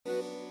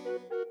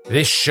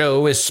This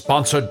show is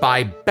sponsored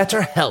by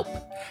BetterHelp.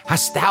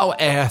 Hast thou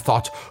e'er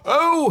thought,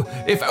 oh,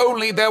 if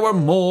only there were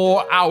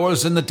more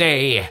hours in the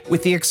day?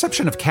 With the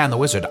exception of Can the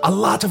Wizard, a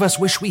lot of us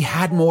wish we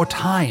had more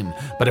time.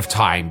 But if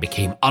time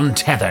became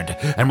untethered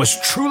and was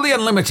truly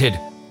unlimited,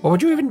 what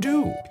would you even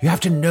do? You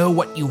have to know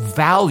what you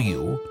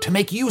value to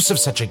make use of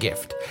such a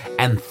gift.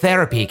 And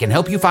therapy can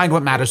help you find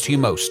what matters to you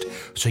most,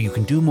 so you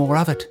can do more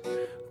of it,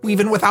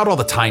 even without all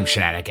the time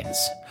shenanigans.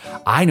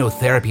 I know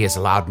therapy has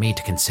allowed me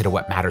to consider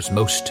what matters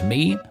most to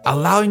me,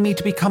 allowing me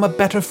to become a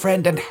better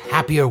friend and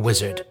happier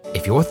wizard.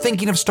 If you're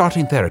thinking of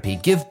starting therapy,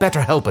 give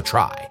BetterHelp a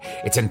try.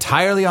 It's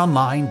entirely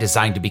online,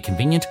 designed to be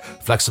convenient,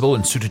 flexible,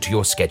 and suited to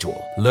your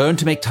schedule. Learn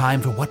to make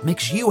time for what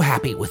makes you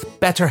happy with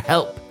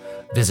BetterHelp.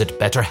 Visit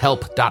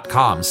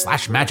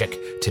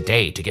betterhelp.com/magic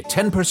today to get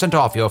 10%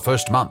 off your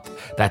first month.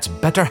 That's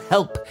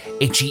BetterHelp,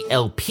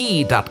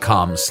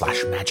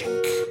 HELP.com/magic.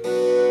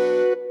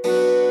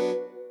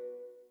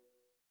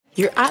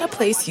 You're at a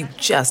place you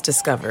just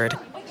discovered.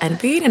 And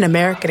being an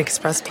American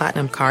Express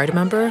Platinum card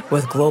member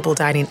with Global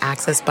Dining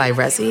Access by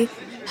Resy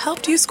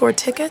helped you score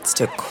tickets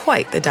to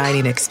quite the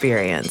dining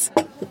experience.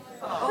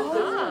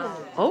 Oh,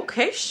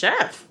 okay,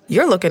 chef.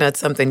 You're looking at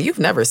something you've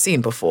never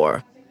seen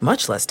before,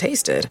 much less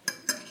tasted.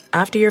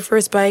 After your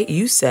first bite,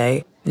 you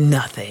say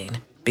nothing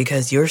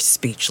because you're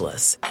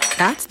speechless.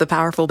 That's the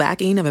powerful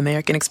backing of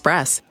American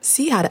Express.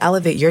 See how to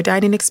elevate your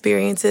dining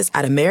experiences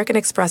at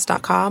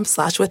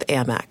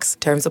americanexpress.com/with-Amex.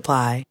 Terms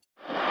apply.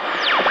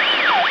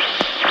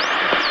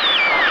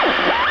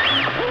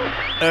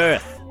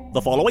 Earth.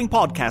 The following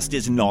podcast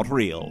is not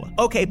real.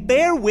 Okay,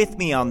 bear with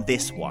me on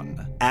this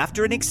one.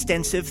 After an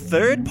extensive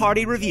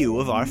third-party review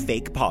of our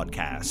fake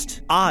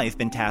podcast, I've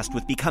been tasked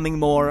with becoming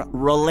more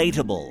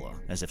relatable,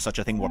 as if such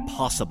a thing were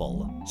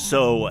possible.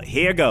 So,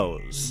 here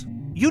goes.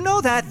 You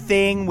know that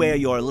thing where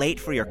you're late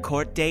for your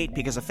court date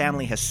because a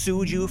family has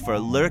sued you for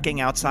lurking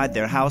outside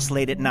their house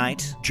late at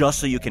night, just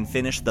so you can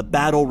finish the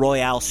battle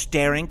royale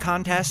staring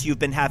contest you've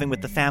been having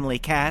with the family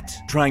cat,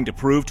 trying to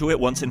prove to it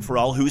once and for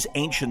all whose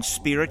ancient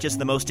spirit is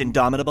the most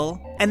indomitable?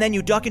 And then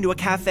you duck into a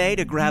cafe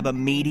to grab a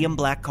medium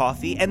black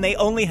coffee, and they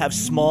only have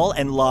small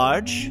and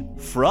large?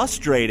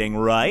 Frustrating,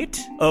 right?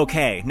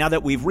 Okay, now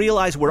that we've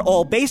realized we're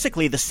all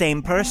basically the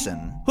same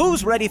person,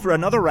 who's ready for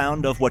another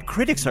round of what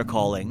critics are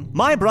calling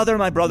My Brother,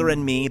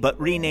 and Me, but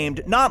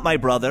renamed Not My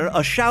Brother,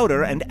 A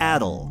Shouter and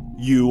Addle?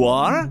 You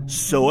are?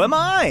 So am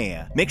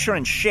I. Make sure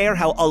and share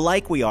how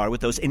alike we are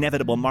with those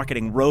inevitable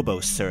marketing robo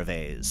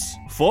surveys.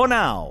 For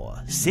now,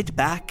 sit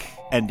back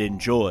and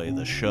enjoy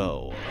the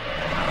show.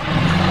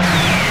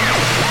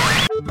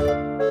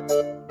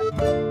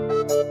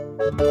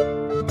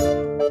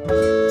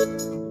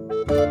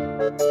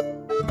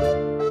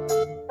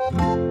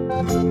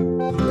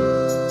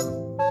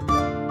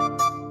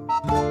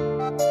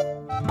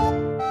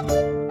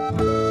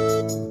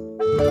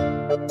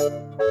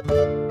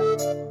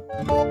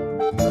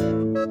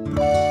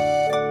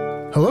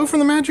 Hello from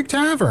the Magic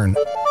Tavern,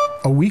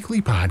 a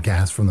weekly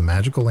podcast from the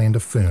magical land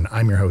of Foon.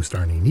 I'm your host,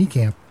 Arnie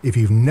Niekamp. If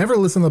you've never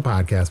listened to the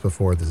podcast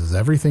before, this is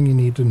everything you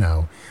need to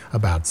know.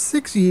 About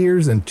 6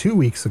 years and 2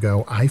 weeks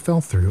ago, I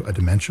fell through a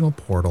dimensional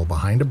portal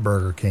behind a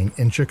Burger King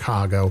in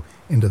Chicago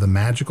into the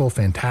magical,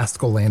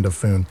 fantastical land of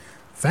Foon.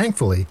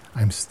 Thankfully,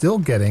 I'm still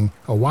getting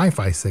a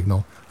Wi-Fi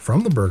signal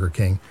from the Burger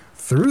King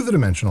through the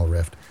dimensional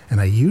rift, and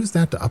I use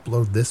that to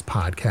upload this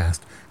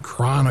podcast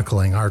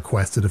chronicling our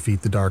quest to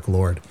defeat the Dark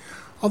Lord.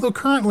 Although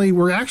currently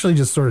we're actually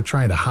just sort of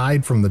trying to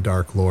hide from the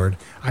Dark Lord,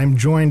 I'm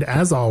joined,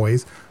 as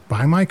always,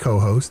 by my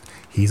co-host.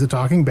 He's a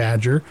talking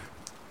badger,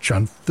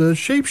 Chunt the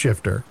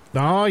Shapeshifter.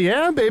 Oh,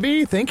 yeah,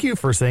 baby. Thank you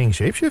for saying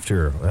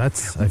shapeshifter.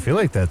 I feel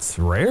like that's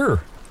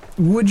rare.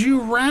 Would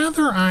you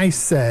rather I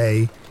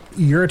say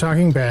you're a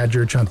talking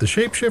badger, Chunt the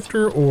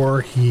Shapeshifter,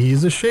 or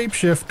he's a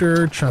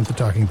shapeshifter, Chunt the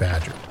talking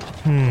badger?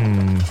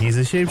 He's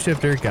a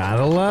shapeshifter.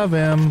 Gotta love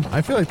him.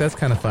 I feel like that's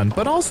kind of fun.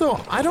 But also,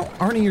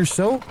 Arnie, you're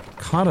so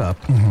caught up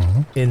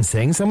in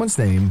saying someone's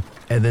name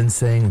and then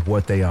saying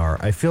what they are.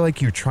 I feel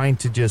like you're trying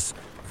to just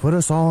put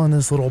us all in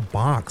this little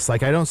box.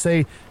 Like, I don't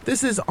say,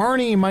 this is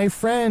Arnie, my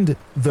friend,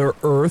 the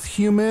Earth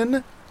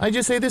human. I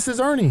just say, this is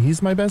Arnie.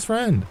 He's my best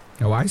friend.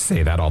 Oh, I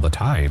say that all the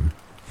time.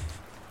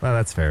 Well,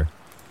 that's fair.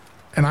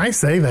 And I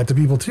say that to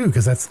people too,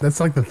 because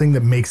that's like the thing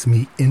that makes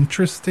me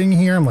interesting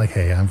here. I'm like,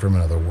 hey, I'm from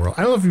another world.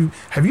 I don't know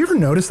if have you ever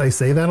noticed I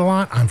say that a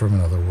lot? I'm from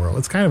another world.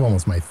 It's kind of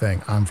almost my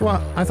thing. I'm from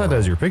another world. I thought that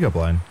was your pickup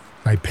line.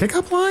 My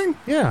pickup line?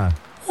 Yeah.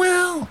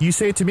 Well, you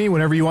say it to me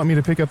whenever you want me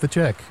to pick up the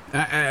check.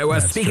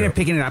 Speaking of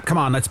picking it up, come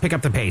on, let's pick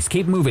up the pace.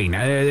 Keep moving.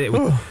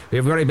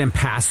 We've already been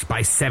passed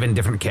by 7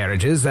 different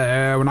carriages.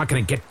 We're not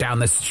going to get down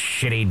this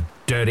shitty,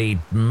 dirty,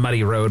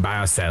 muddy road by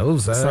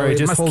ourselves. Sorry,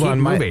 just hold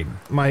on. Moving.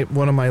 My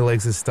one of my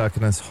legs is stuck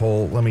in this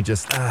hole. Let me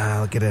just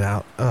I'll get it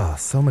out. Oh,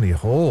 so many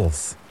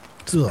holes.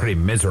 It's pretty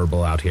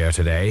miserable out here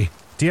today.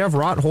 Do you have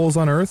rot holes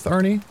on Earth,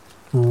 Arnie?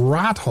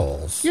 Rot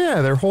holes?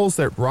 Yeah, they're holes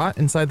that rot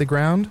inside the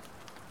ground.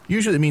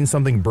 Usually it means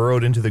something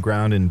burrowed into the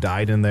ground and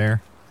died in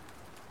there.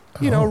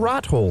 You know,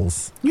 rot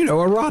holes. You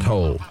know, a rot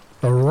hole.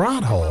 A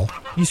rot hole?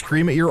 You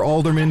scream at your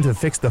alderman to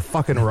fix the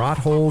fucking rot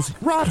holes.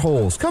 Rot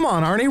holes. Come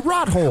on, Arnie.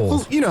 Rot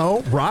holes. You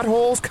know, rot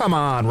holes. Come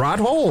on, rot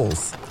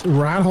holes.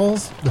 Rot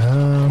holes?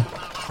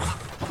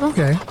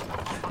 Okay.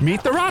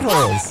 Meet the rot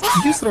holes.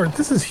 Usador,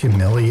 this is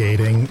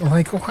humiliating.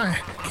 Like, why?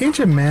 Can't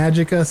you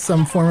magic us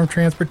some form of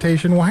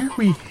transportation? Why are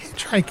we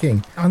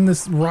hitchhiking on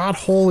this rot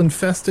hole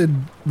infested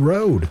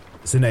road?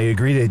 So now you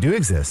agree they do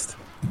exist.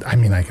 I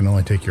mean, I can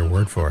only take your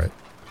word for it.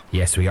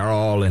 Yes, we are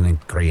all in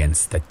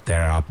agreement that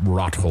there are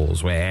rot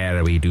holes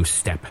wherever we do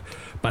step,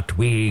 but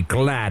we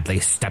gladly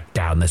step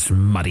down this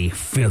muddy,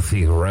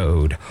 filthy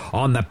road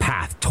on the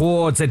path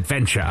towards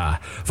adventure,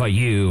 for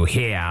you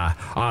here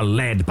are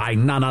led by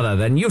none other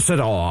than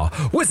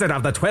Usador, wizard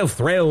of the 12th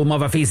realm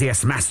of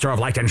Ephesius, master of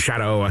light and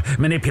shadow,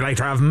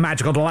 manipulator of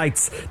magical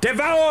delights,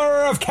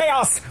 devourer of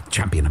chaos,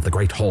 champion of the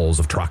great halls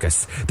of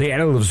Trachis. The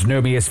elves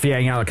know me as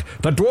Fiangalk,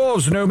 the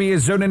dwarves know me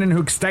as Zonin and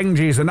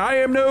Hookstanges, and I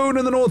am known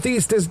in the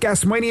northeast as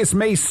Gasmanius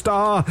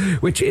Maystar,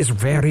 which is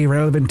very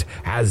relevant,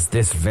 as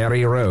this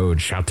very road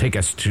shall take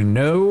us to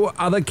no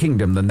other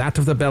kingdom than that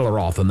of the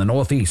Belroth in the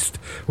northeast,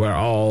 where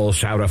all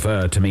shall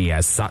refer to me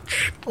as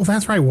such. Oh,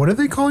 that's right. What do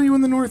they call you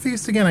in the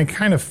northeast again? I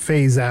kind of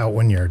phase out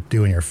when you're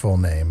doing your full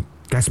name.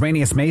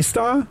 Gasmanius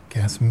Maystar?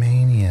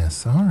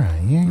 Gasmanius. All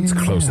right. Yeah, It's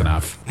close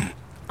enough.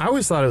 I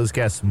always thought it was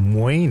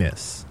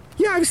Gasmuenus.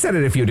 Yeah, I've said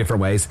it a few different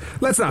ways.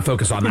 Let's not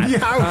focus on that.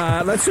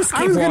 Yeah, let's just I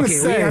keep was gonna walking.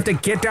 say- We have to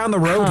get down the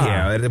road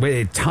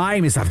here.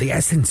 Time is of the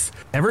essence.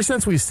 Ever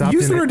since we stopped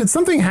Usador, did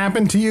something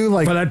happen to you?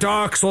 Like, For the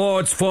Dark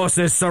Lord's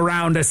forces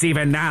surround us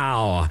even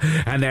now,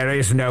 and there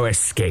is no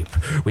escape.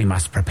 We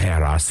must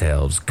prepare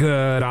ourselves,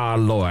 gird our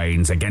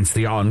loins against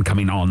the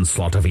oncoming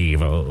onslaught of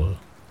evil.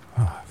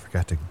 I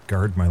forgot to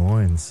guard my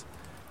loins.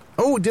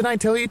 Oh, did I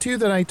tell you, too,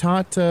 that I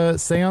taught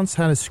Seance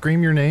how to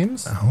scream your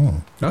names?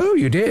 Oh,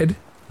 you did?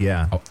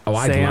 Yeah. Oh,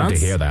 I'd love to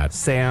hear that.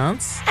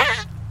 Seance.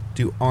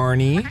 Do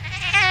Arnie.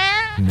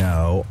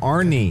 No,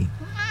 Arnie.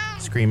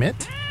 Scream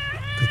it.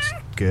 That's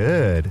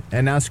good.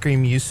 And now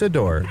scream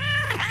Usador.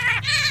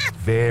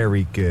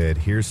 Very good.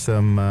 Here's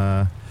some,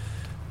 I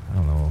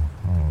don't know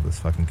what this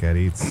fucking cat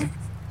eats.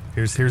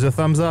 Here's a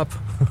thumbs up.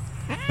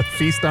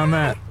 Feast on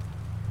that.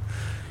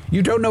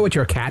 You don't know what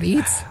your cat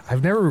eats?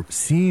 I've never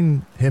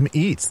seen him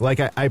eat. Like,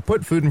 I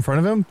put food in front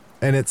of him,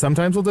 and it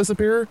sometimes will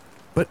disappear.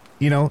 But,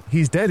 you know,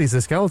 he's dead. He's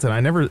a skeleton.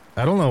 I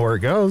don't know where it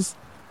goes.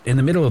 In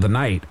the middle of the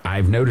night,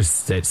 I've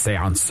noticed that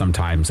Seance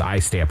sometimes I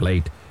stay up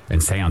late,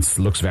 and Seance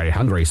looks very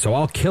hungry, so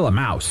I'll kill a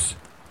mouse,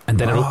 and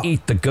then it'll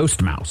eat the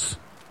ghost mouse.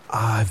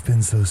 I've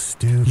been so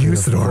stupid. of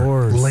Usador,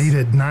 course. late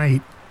at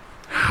night.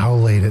 How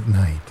late at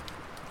night?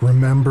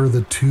 Remember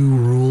the 2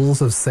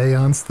 rules of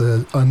Seance,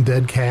 the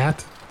undead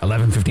cat?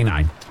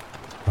 11:59.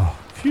 Oh,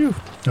 phew.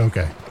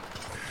 Okay.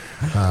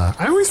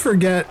 I always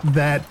forget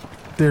that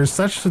there's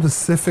such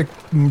specific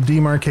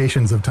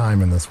demarcations of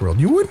time in this world.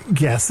 You wouldn't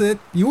guess it.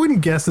 You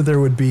wouldn't guess that there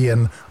would be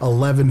an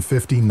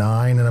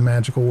 11:59 in a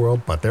magical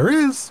world, but there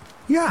is.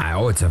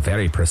 Yeah, it's a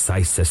very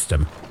precise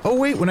system. Oh,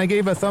 wait, when I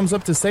gave a thumbs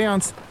up to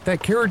Seance,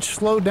 that carriage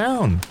slowed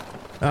down.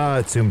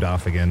 It zoomed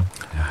off again.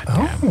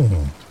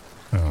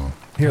 Oh.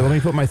 Here, let me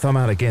put my thumb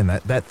out again.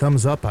 That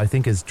thumbs up, I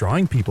think, is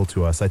drawing people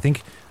to us. I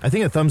think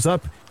a thumbs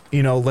up,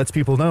 lets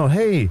people know,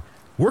 hey,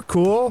 we're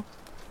cool.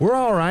 We're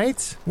all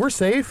right. We're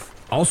safe.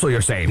 Also,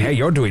 you're saying, hey,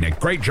 you're doing a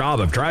great job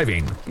of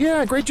driving.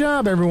 Yeah, great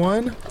job,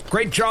 everyone.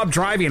 Great job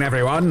driving,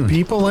 everyone.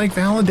 People like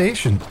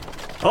validation.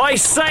 I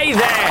say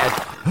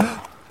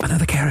that!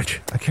 Another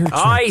carriage. A carriage.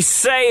 I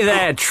say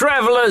that!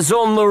 Travellers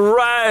on the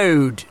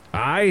road!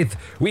 Aye,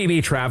 we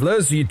be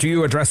travellers. Do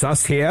you address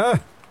us here?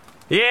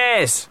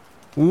 Yes!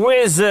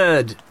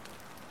 Wizard!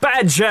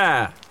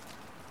 Badger!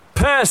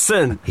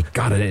 Person! He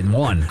got it in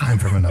one. I'm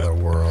from another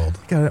world.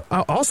 Got it.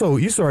 Also,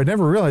 I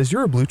never realized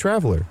you're a blue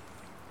traveler.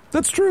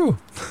 That's true.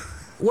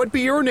 What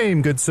be your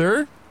name, good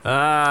sir?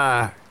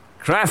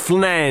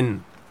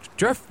 Krefnen!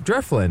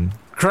 Dreflin.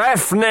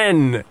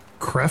 Krefnen!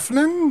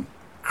 Krefnen?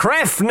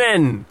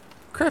 Krefnen!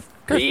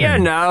 Krefnen. You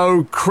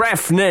know,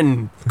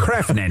 Krefnen.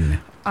 Krefnen.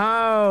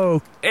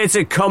 Oh, It's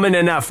a common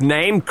enough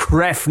name,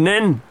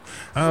 Krefnen.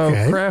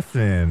 Okay.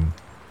 Krefnen.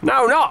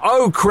 No, not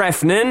O.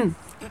 Krefnen.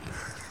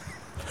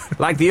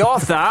 Like the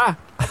author.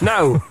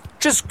 No,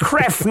 just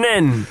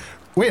Krefnen.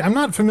 Wait, I'm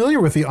not familiar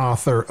with the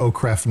author O.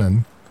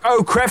 Krefnen.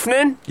 O.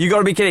 Krefnen? You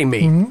gotta be kidding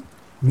me.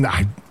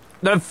 Nah,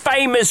 The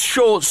famous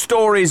short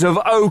stories of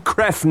O.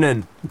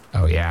 Krefnen.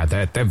 Oh, yeah,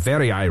 they're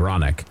very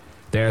ironic.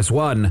 There's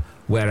one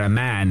where a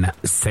man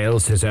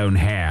sells his own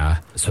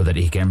hair so that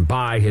he can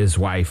buy his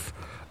wife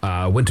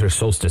a winter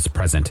solstice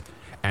present,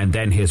 and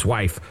then his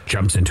wife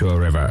jumps into a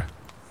river.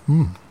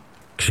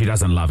 She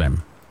doesn't love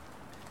him.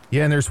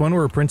 Yeah, and there's one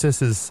where a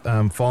princess is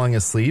falling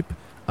asleep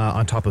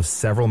on top of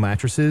several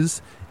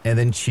mattresses, and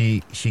then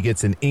she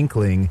gets an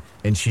inkling,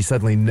 and she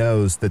suddenly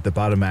knows that the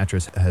bottom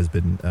mattress has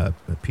been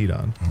peed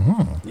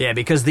on. Yeah,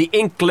 because the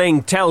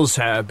inkling tells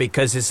her,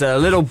 because it's a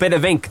little bit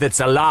of ink that's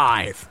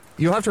alive.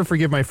 You'll have to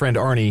forgive my friend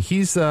Arnie.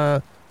 He's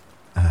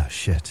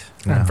shit.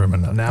 I'm from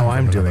another- Now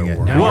I'm doing it.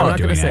 world. Now What? I'm not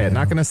going Doing to say it. it.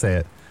 Not going to say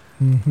it.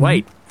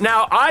 Wait,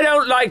 now, I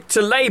don't like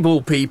to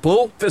label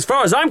people. As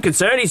far as I'm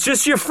concerned, he's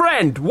just your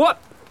friend. What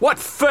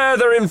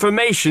further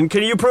information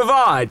can you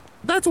provide?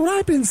 That's what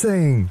I've been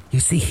saying.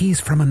 You see, he's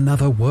from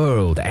another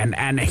world,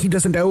 and he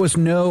doesn't always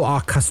know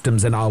our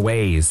customs and our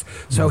ways.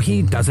 So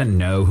he doesn't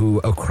know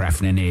who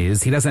O'Krefnin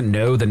is. He doesn't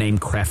know the name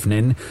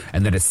Krefnin,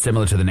 and that it's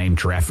similar to the name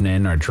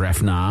Drefnin or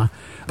Drefna.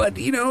 But,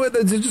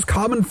 they're just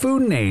common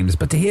food names.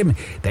 But to him,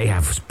 they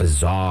have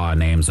bizarre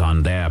names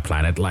on their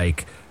planet,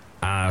 like,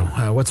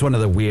 what's one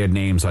of the weird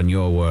names on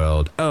your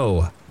world?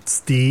 Oh.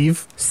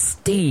 Steve?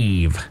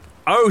 Steve.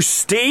 Oh,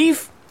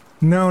 Steve?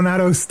 No,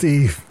 not Oh,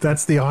 Steve.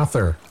 That's the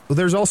author. Well,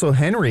 there's also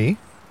Henry.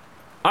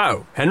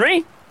 Oh,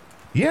 Henry?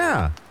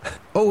 Yeah.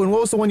 Oh, and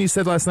what was the one you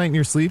said last night in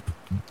your sleep?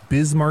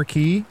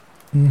 Bismarcky?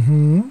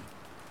 I'm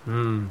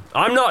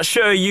not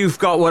sure you've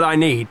got what I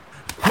need.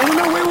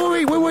 No,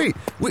 wait.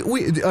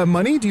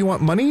 Money? Do you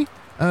want money?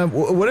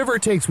 Whatever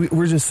it takes.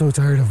 We're just so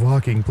tired of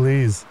walking,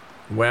 please.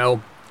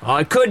 Well,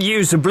 I could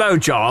use a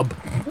blowjob.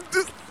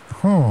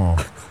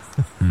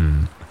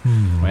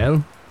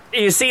 Well,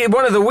 You see,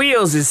 one of the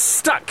wheels is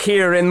stuck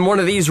here in one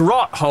of these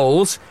rot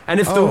holes, and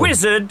if the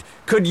wizard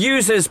could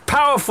use his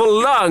powerful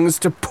lungs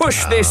to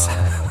push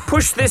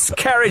this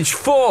carriage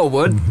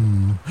forward...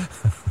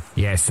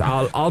 Yes,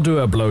 I'll do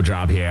a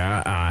blowjob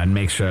here and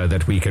make sure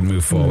that we can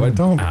move forward.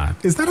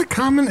 Is that a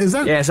common...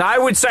 Yes, I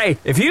would say,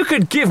 if you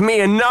could give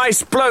me a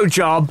nice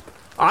blowjob,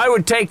 I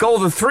would take all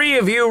the three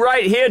of you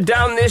right here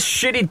down this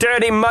shitty,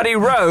 dirty, muddy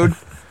road.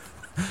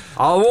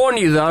 I'll warn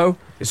you, though,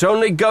 it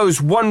only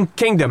goes one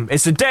kingdom.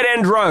 It's a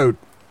dead-end road.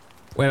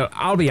 Well,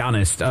 I'll be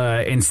honest.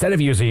 Instead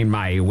of using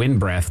my wind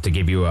breath to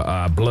give you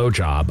a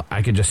blowjob,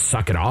 I could just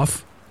suck it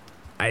off.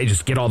 I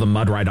just get all the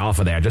mud right off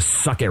of there. Just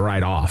suck it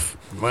right off.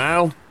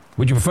 Well...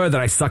 Would you prefer that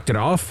I sucked it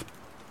off?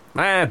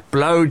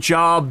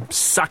 Blowjob,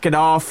 suck it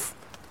off.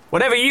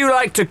 Whatever you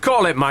like to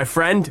call it, my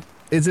friend.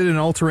 Is it an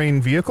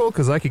all-terrain vehicle?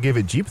 Because I could give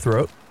it Jeep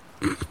throat.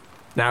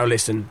 Now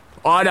listen,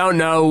 I don't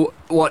know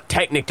what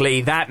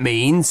technically that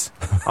means.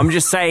 I'm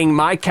just saying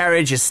my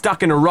carriage is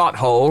stuck in a rot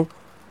hole.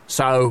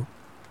 So,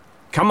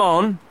 come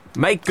on,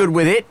 make good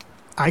with it.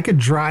 I could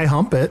dry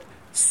hump it.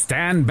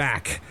 Stand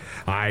back.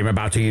 I'm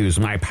about to use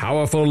my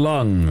powerful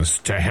lungs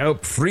to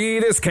help free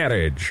this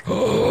carriage.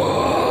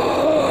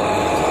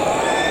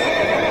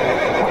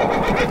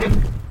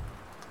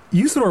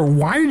 Usador,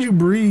 why did you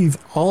breathe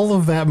all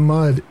of that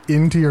mud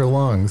into your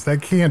lungs?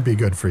 That can't be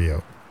good for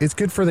you. It's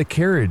good for the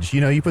carriage.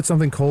 You put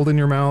something cold in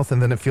your mouth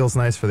and then it feels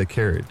nice for the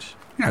carriage.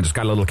 Yeah, I just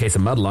got a little case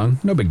of mud lung.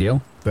 No big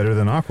deal. Better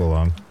than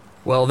Aqualung.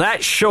 Well,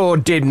 that sure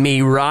did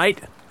me right.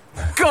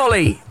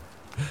 Golly!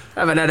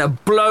 Haven't had a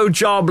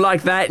blowjob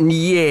like that in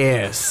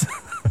years.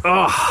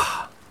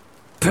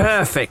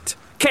 Perfect.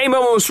 Came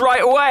almost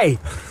right away.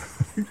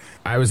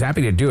 I was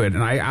happy to do it,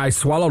 and I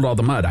swallowed all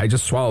the mud. I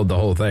just swallowed the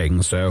whole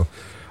thing, so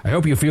I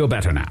hope you feel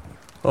better now.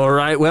 All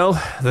right,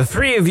 well, the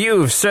three of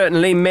you have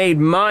certainly made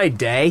my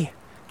day.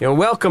 You're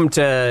welcome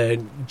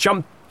to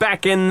jump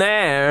back in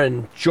there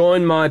and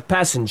join my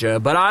passenger,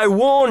 but I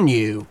warn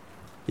you,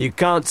 you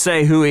can't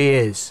say who he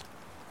is.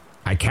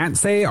 I can't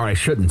say or I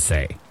shouldn't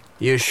say?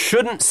 You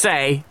shouldn't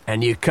say,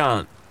 and you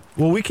can't.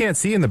 Well, we can't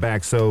see in the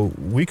back, so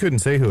we couldn't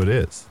say who it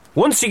is.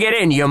 Once you get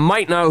in, you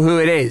might know who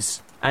it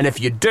is. And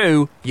if you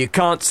do, you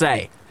can't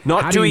say.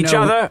 Not to each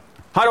other.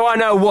 How do I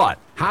know what?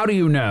 How do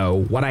you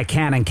know what I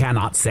can and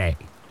cannot say?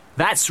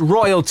 That's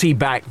royalty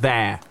back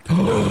there.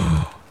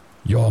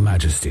 Your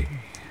Majesty.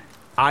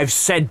 I've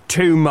said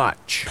too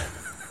much.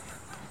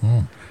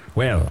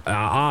 Well,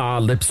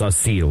 our lips are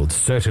sealed.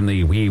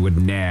 Certainly we would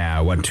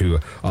ne'er want to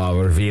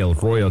reveal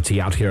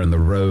royalty out here on the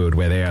road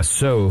where they are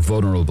so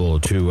vulnerable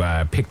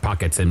to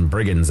pickpockets and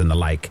brigands and the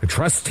like.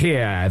 Trust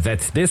here that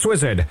this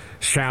wizard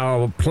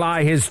shall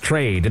ply his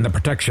trade in the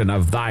protection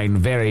of thine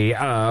very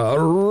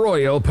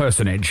royal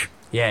personage.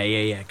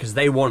 Yeah, because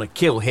they want to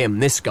kill him,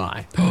 this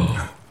guy.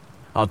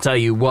 I'll tell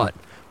you what,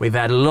 we've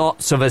had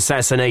lots of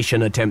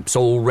assassination attempts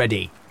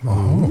already.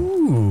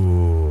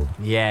 Ooh.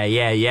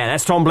 Yeah,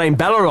 that's Tom Blaine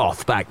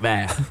Belleroth back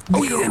there.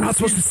 Oh, you're not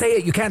supposed to say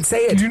it. You can't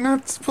say it. You're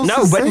not supposed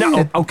to say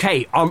it.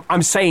 Okay,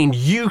 I'm saying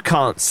you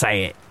can't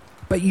say it.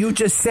 But you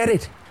just said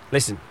it.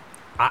 Listen,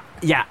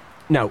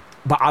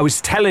 but I was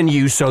telling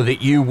you so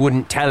that you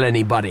wouldn't tell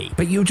anybody.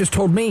 But you just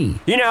told me.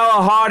 You know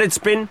how hard it's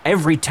been?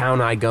 Every town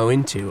I go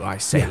into, I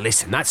say,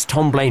 listen, that's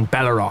Tom Blaine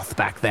Belleroth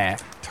back there.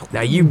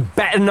 Now you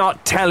better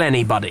not tell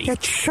anybody. Yeah,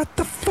 shut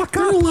the fuck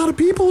up. There are a lot of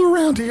people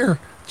around here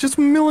just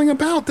milling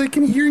about. They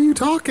can hear you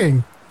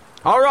talking.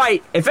 All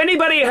right, if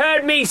anybody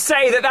heard me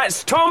say that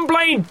that's Tom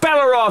Blaine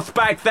Belleroth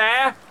back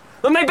there,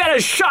 then they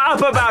better shut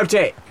up about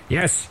it.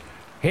 Yes.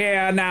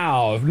 Here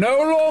now, no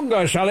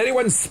longer shall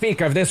anyone speak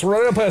of this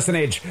royal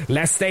personage,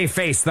 lest they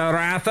face the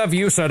wrath of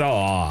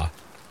Usador.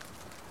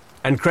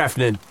 And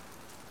Krefnin.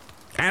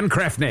 And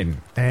Krefnin.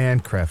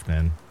 And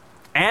Krefnin.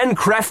 Anne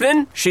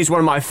Krefnin? She's one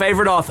of my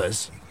favorite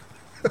authors.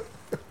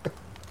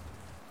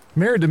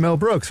 Married to Mel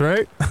Brooks,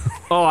 right?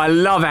 Oh, I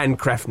love Anne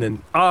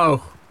Krefnin.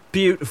 Oh,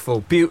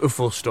 beautiful,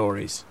 beautiful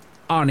stories.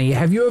 Arnie,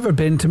 have you ever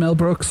been to Mel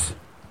Brooks?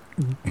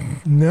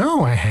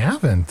 No, I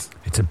haven't.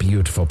 It's a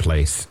beautiful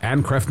place.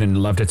 Anne Crefton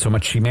loved it so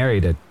much she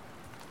married it.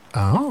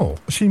 Oh,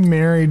 she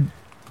married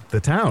The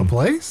a town.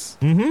 place?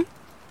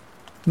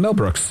 Mel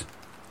Brooks.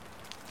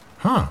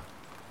 Huh.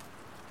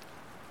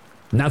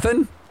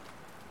 Nothing?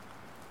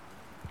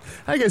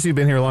 I guess you've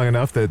been here long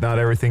enough that not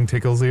everything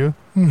tickles you.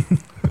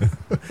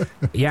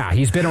 Yeah,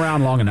 he's been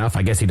around long enough.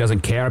 I guess he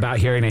doesn't care about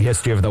hearing a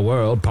history of the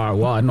world, part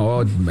 1,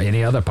 or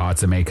any other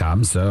parts that may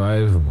come,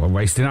 so we're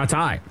wasting our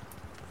time.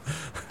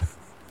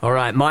 All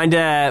right, mind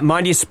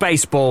your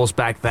space balls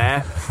back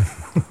there.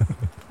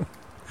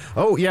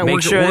 Oh, yeah.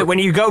 Make sure that when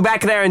you go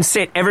back there and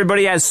sit,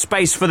 everybody has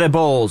space for their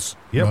balls.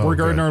 Yep, Oh, we're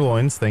guarding good. our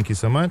loins. Thank you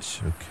so much.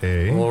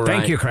 Okay. All right.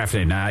 Thank you,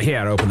 Crafton. Here,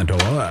 open the door.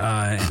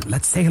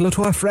 Let's say hello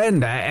to our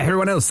friend.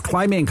 Everyone else,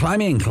 climb in.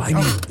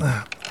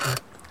 Wow,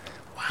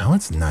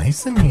 it's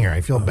nice in here.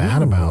 I feel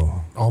bad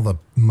about all the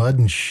mud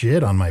and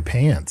shit on my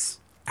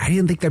pants. I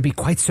didn't think there'd be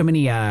quite so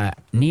many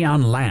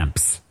neon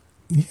lamps.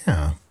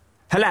 Yeah.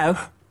 Hello.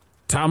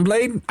 Tom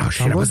Blade? Oh,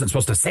 shit, I wasn't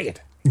supposed to say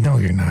it. No,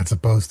 you're not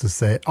supposed to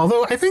say it.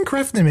 Although I think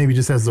Crefton maybe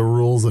just has the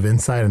rules of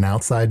inside and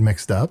outside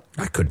mixed up.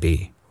 That could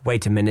be.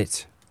 Wait a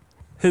minute.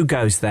 Who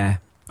goes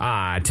there?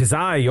 'Tis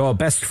I, your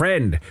best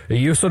friend,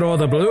 Usador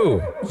the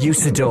Blue.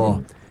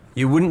 Usador.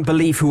 You wouldn't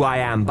believe who I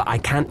am, but I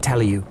can't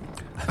tell you.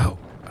 Oh,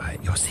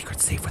 your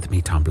secret's safe with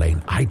me, Tom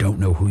Blaine. I don't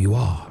know who you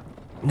are.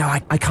 No,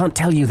 I can't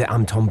tell you that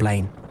I'm Tom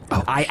Blaine.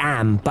 Oh. I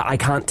am, but I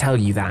can't tell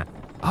you that.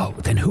 Oh,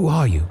 then who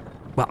are you?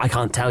 Well, I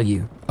can't tell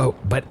you. Oh,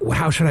 but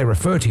how should I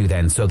refer to you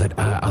then so that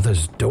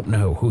others don't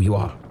know who you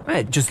are?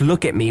 Just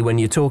look at me when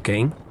you're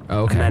talking.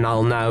 Okay. And then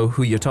I'll know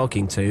who you're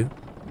talking to.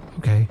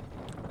 Okay.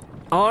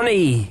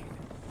 Arnie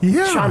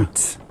Yeah.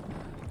 Chunt.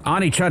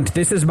 Arnie Chunt,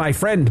 this is my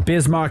friend,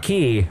 Biz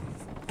Marquis.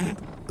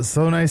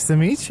 So nice to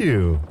meet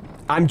you.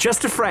 I'm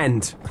just a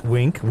friend.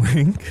 Wink,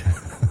 wink.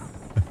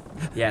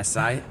 Yes,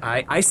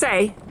 I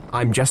say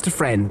I'm just a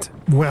friend.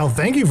 Well,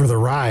 thank you for the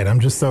ride. I'm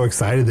just so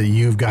excited that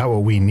you've got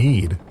what we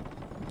need.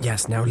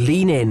 Yes, now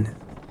lean in.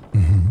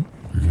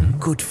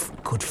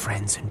 Good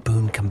friends and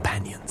boon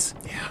companions.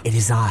 Yeah. It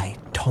is I,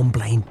 Tom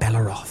Blaine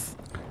Belleroth.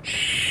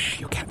 Shh,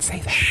 you can't say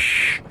that.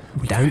 Shh.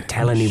 Don't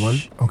tell anyone.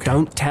 Okay.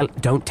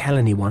 Don't tell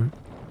anyone.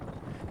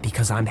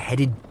 Because I'm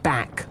headed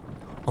back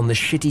on the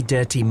shitty,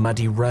 dirty,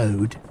 muddy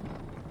road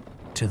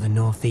to the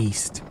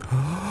northeast.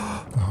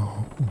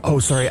 Oh,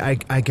 sorry.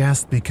 I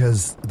gasped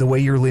because the way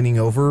you're leaning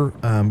over,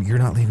 you're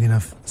not leaving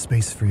enough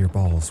space for your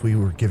balls. We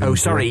were giving. Oh,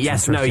 sorry. some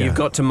Yes, first- no, yeah. you've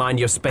got to mind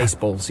your space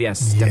balls.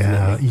 Yes, Yeah,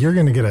 definitely. you're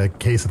going to get a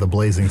case of the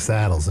Blazing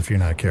Saddles if you're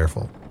not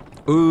careful.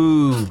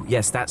 Ooh,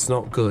 yes, that's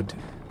not good.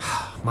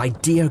 My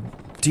dear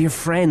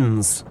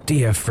friends.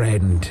 Dear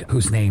friend,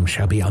 whose name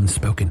shall be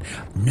unspoken,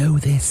 know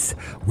this.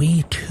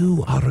 We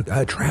too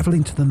are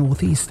traveling to the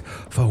northeast,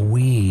 for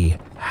we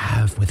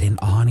have within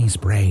Arnie's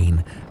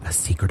brain a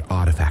secret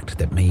artifact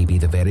that may be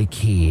the very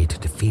key to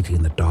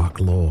defeating the Dark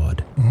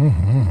Lord.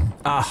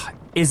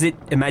 Is it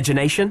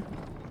imagination?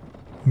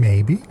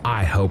 Maybe.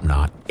 I hope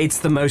not. It's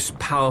the most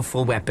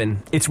powerful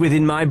weapon. It's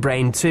within my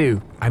brain,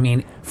 too. I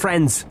mean,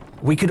 Friends,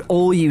 we could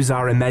all use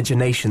our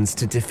imaginations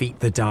to defeat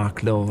the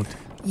Dark Lord.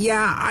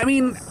 yeah,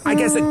 I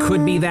guess it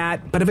could be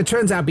that, but if it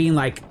turns out being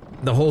like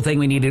the whole thing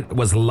we needed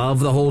was love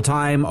the whole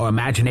time, or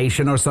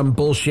imagination or some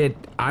bullshit,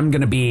 I'm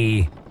gonna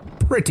be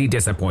pretty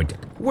disappointed.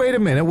 Wait a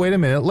minute.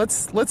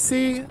 Let's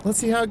see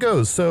how it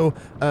goes. So,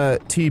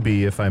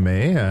 TB, if I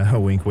may,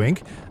 wink,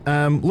 wink.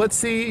 Let's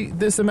see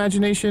this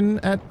imagination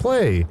at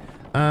play.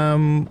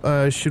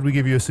 Should we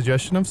give you a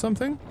suggestion of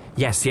something?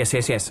 Yes.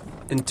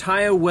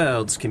 Entire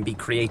worlds can be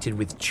created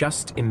with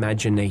just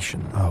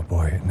imagination. Oh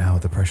boy, now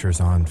the pressure's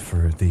on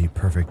for the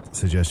perfect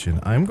suggestion.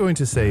 I'm going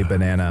to say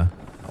banana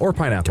or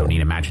pineapple. Don't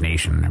need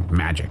imagination or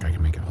magic. I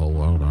can make a whole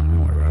world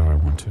on whatever I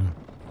want to.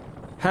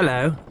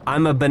 Hello,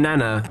 I'm a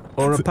banana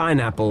or a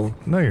pineapple.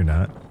 No, you're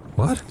not.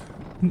 What?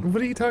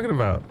 What are you talking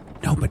about?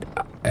 No, but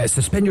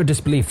suspend your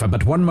disbelief for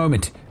but one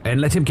moment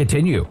and let him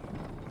continue.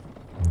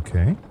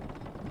 Okay.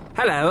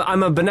 Hello,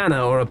 I'm a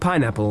banana or a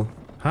pineapple.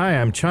 Hi,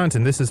 I'm Chunt,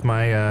 and this is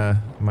my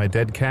my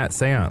dead cat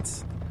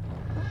seance.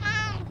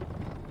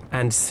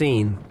 And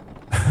scene.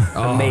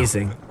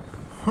 Amazing.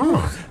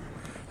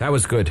 That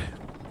was good.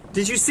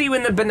 Did you see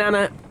when the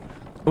banana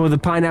or the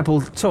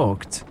pineapple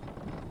talked?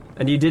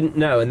 And you didn't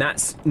know, and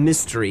that's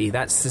mystery,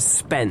 that's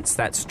suspense,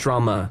 that's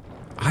drama.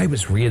 I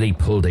was really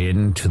pulled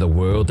into the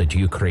world that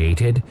you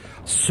created,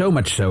 so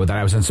much so that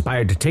I was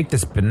inspired to take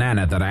this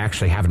banana that I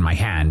actually have in my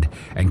hand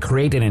and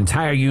create an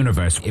entire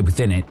universe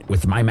within it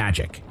with my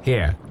magic.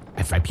 Here,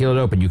 if I peel it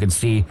open, you can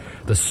see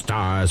the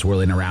stars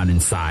whirling around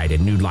inside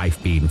and new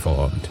life being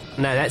formed.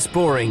 No, that's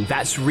boring.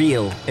 That's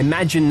real.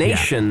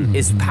 Imagination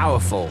is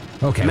powerful.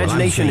 Okay,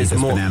 Imagination well, I'm is this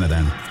more. banana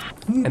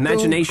then.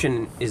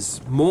 Imagination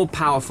is more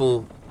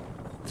powerful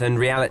than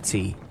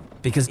reality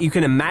because you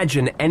can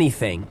imagine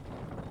anything,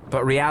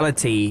 but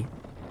reality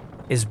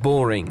is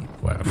boring.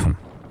 Well,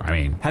 I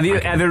mean... Have you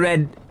I can- ever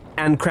read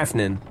Anne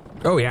Crefton?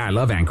 Oh yeah, I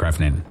love Anne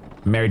Crefton.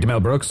 Married to Mel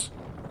Brooks.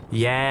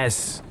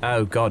 Yes.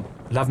 Oh, God.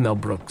 Love Mel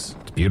Brooks.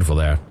 It's beautiful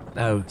there.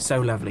 Oh,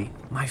 so lovely.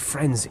 My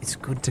friends, it's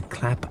good to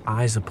clap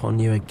eyes upon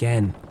you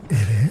again.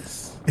 It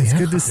is. It's Yeah.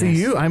 good to see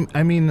you. I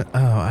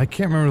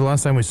can't remember the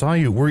last time we saw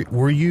you.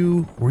 Were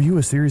you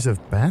a series of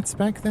bats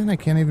back then? I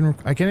can't even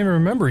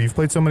remember. You've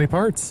played so many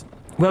parts.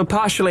 Well,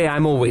 partially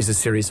I'm always a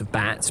series of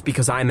bats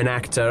because I'm an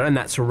actor and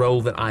that's a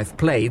role that I've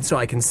played, so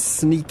I can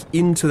sneak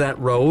into that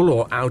role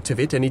or out of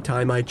it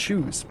anytime I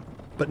choose.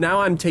 But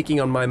now I'm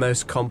taking on my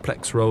most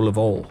complex role of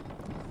all,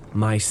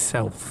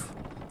 myself.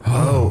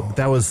 Oh,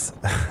 that was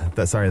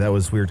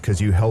weird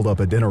because you held up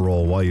a dinner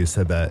roll while you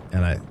said that,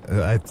 and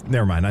I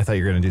never mind. I thought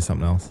you were going to do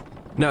something else.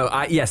 No,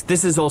 yes,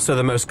 this is also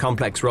the most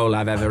complex role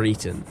I've ever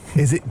eaten.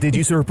 Is it? Did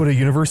you sort of put a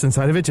universe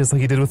inside of it, just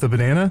like you did with the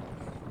banana?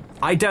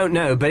 I don't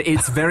know, but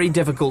it's very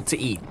difficult to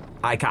eat.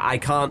 I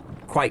can't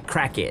quite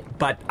crack it,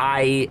 but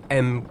I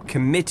am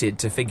committed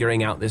to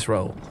figuring out this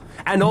role.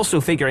 And also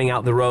figuring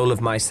out the role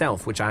of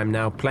myself, which I'm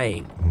now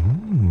playing.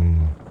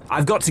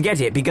 I've got to get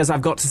it because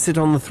I've got to sit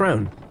on the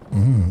throne.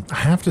 I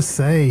have to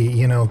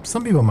say,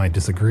 some people might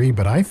disagree,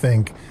 but I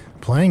think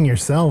playing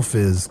yourself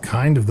is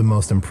kind of the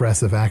most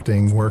impressive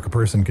acting work a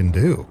person can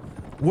do.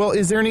 Well,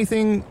 is there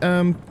anything,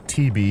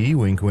 TB,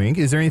 wink wink,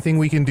 is there anything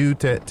we can do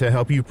to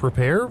help you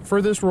prepare for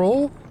this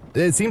role?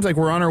 It seems like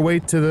we're on our way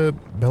to the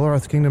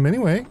Belleroth Kingdom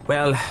anyway.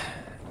 Well,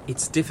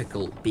 it's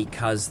difficult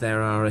because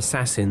there are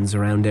assassins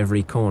around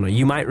every corner.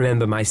 You might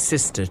remember my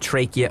sister,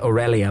 Trachea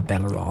Aurelia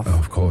Belleroth. Oh,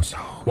 of course.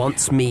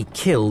 Wants me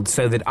killed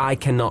so that I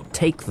cannot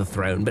take the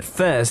throne. But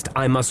first,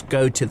 I must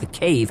go to the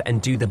cave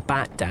and do the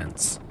bat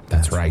dance.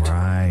 That's right.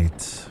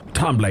 Right.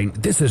 Tom Blaine,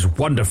 this is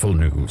wonderful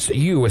news.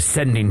 You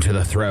ascending to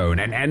the throne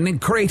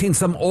and creating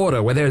some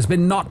order where there's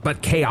been naught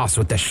but chaos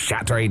with the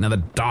shattering of the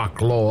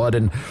Dark Lord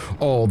and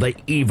all the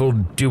evil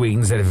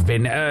doings that have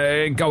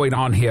been going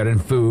on here in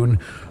Foon.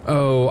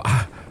 Oh,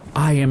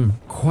 I am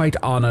quite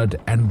honored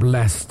and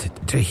blessed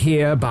to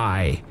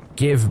hereby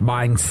give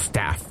mine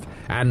staff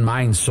and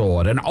mine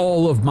sword and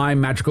all of my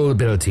magical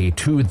ability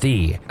to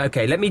thee.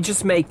 Okay,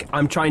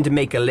 I'm trying to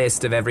make a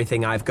list of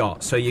everything I've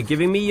got. So you're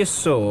giving me your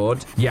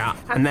sword. Yeah.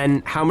 And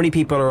then how many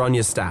people are on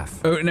your staff?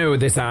 Oh, no,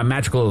 this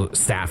magical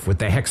staff with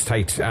the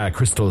hextite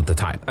crystal at the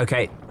top.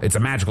 Okay. It's a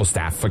magical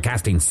staff for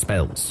casting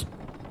spells.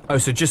 Oh,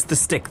 so just the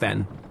stick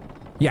then?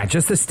 Yeah,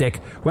 just the stick.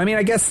 Well, I mean,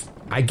 I guess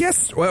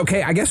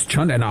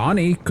Chund and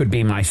Ani could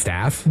be my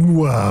staff.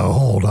 Whoa,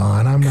 hold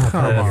on. I'm not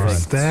part of your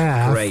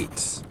staff.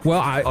 Great.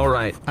 Well, All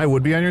right. I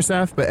would be on your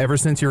staff, but ever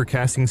since you were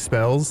casting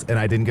spells and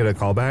I didn't get a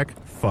callback,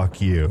 fuck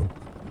you.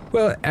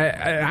 Well,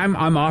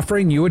 I'm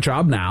offering you a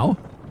job now,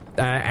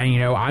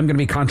 and I'm going to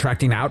be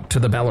contracting out to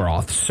the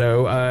Belleroth.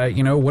 So,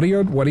 what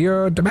are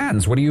your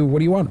demands? What do you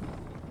want?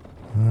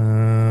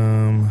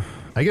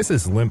 I guess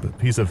this limp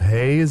piece of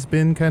hay has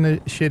been kind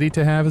of shitty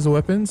to have as a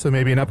weapon, so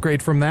maybe an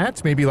upgrade from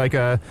that. Maybe like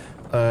a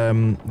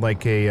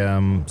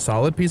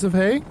solid piece of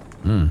hay.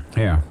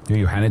 Here,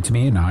 you hand it to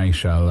me, and I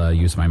shall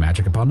use my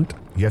magic upon it.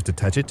 You have to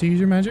touch it to use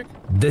your magic?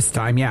 This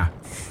time, yeah.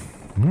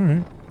 All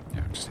right.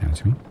 Yeah, just hand it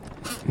to me.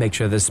 Make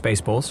sure there's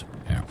space balls.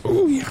 Yeah.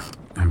 Ooh, yeah.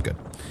 I'm good.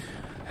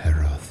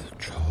 Heroth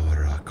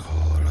Chora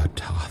Kola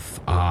Toth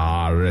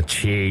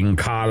Arching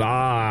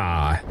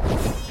Kala.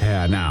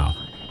 Here now.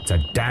 It's a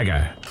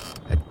dagger.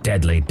 A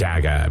deadly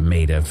dagger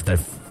made of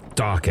the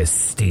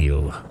darkest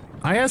steel.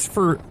 I asked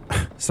for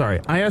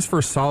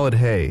solid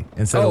hay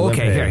instead of limp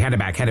okay. hay. Here, hand it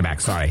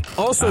back. Sorry.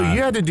 Also,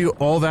 you had to do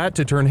all that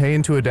to turn hay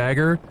into a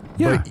dagger?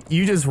 Yeah. But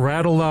you just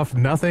rattled off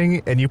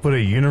nothing and you put a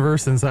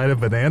universe inside a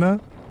banana?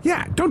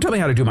 Yeah, don't tell me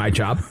how to do my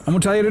job. I'm going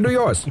to tell you to do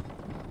yours.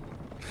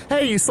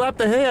 Hey, you slapped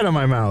the hay out of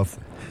my mouth.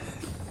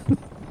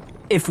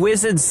 If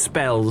wizards'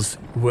 spells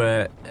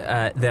were,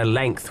 their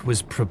length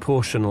was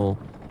proportional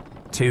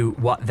to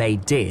what they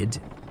did,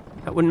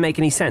 that wouldn't make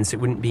any sense. It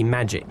wouldn't be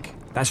magic.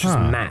 That's just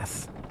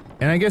math.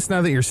 And I guess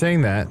now that you're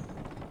saying that,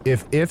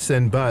 if ifs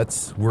and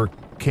buts were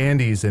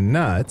candies and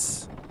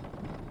nuts,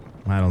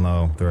 I don't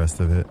know the rest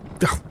of it.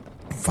 Oh,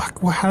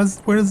 fuck. Well,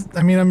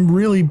 I'm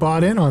really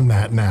bought in on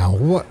that now.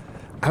 What?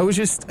 I was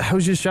just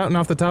shouting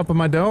off the top of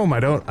my dome. I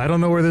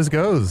don't know where this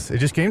goes. It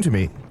just came to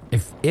me.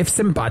 If ifs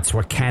and buts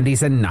were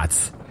candies and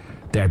nuts,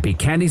 there'd be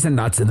candies and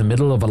nuts in the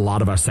middle of a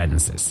lot of our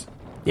sentences.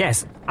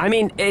 Yes, I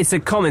mean, it's a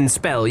common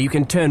spell. You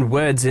can turn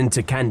words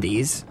into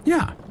candies.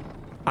 Yeah.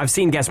 I've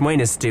seen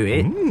Gasmuenus do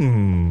it.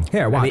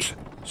 Here, watch.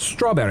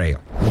 Strawberry.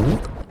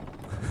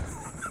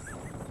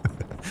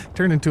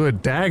 Turned into a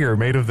dagger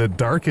made of the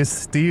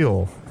darkest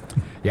steel.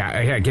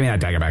 Yeah, here, give me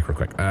that dagger back real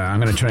quick. I'm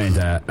going to turn it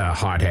into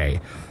hard hay.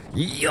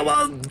 There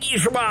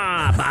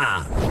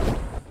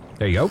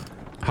you go.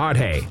 Hard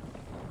hay.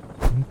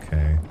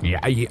 Okay. Yeah,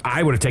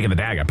 I would have taken the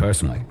dagger,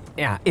 personally.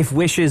 Yeah, if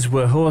wishes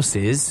were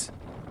horses,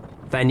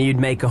 then you'd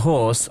make a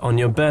horse on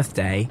your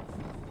birthday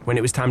when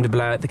it was time to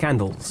blow out the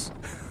candles.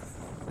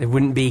 It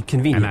wouldn't be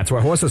convenient. And that's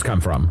where horses come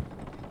from.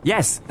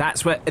 Yes,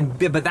 that's what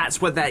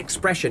that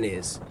expression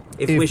is.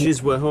 If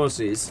wishes were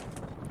horses.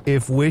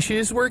 If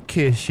wishes were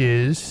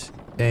kishes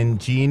and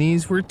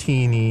genies were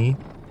teeny,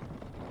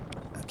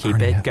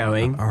 Keep it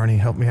going. Arnie,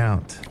 help me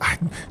out.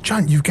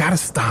 John, you've got to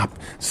stop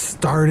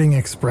starting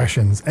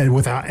expressions and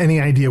without any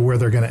idea where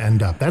they're going to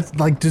end up. That's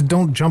like, just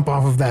don't jump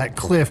off of that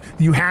cliff.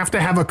 You have to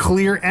have a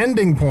clear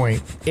ending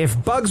point.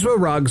 If bugs were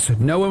rugs,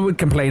 no one would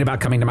complain about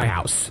coming to my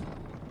house.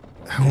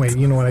 Oh, wait,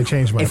 you know what? I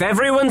changed my... If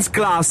everyone's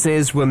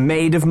glasses were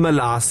made of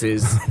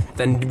molasses,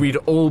 then we'd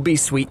all be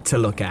sweet to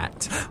look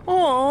at.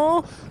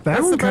 Aw,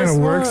 That one kind of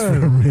works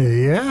for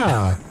me,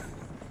 yeah.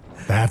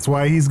 That's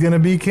why he's going to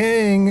be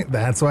king.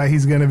 That's why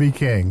he's going to be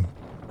king.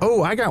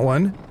 Oh, I got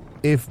one.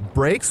 If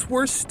breaks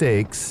were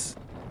steaks,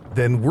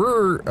 then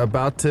we're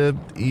about to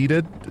eat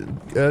a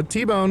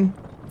T-bone.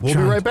 We'll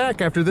John, be right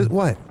back after this.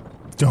 What?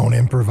 Don't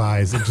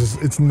improvise.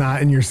 It's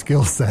not in your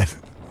skill set.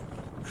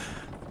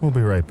 We'll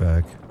be right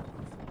back.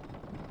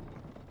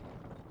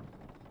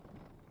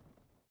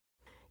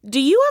 Do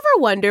you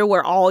ever wonder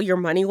where all your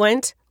money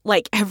went?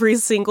 Like every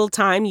single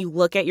time you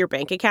look at your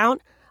bank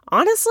account?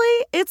 Honestly,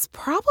 it's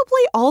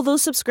probably all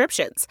those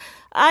subscriptions.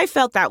 I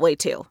felt that way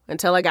too,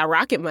 until I got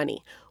Rocket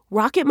Money.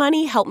 Rocket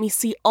Money helped me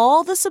see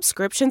all the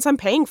subscriptions I'm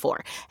paying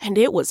for, and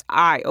it was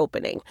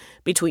eye-opening.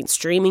 Between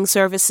streaming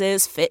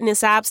services,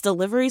 fitness apps,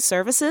 delivery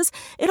services,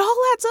 it all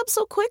adds up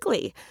so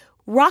quickly.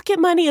 Rocket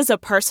Money is a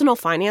personal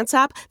finance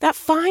app that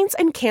finds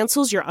and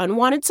cancels your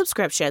unwanted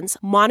subscriptions,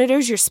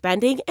 monitors your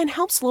spending, and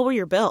helps lower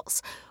your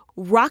bills.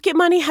 Rocket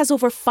Money has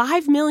over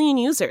 5 million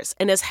users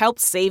and has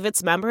helped save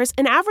its members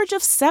an average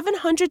of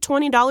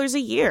 $720 a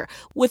year,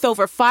 with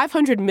over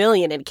 500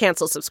 million in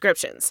canceled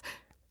subscriptions.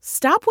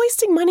 Stop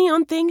wasting money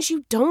on things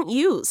you don't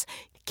use.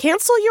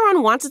 Cancel your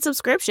unwanted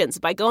subscriptions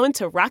by going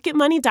to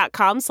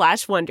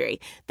rocketmoney.com/Wondery.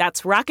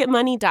 That's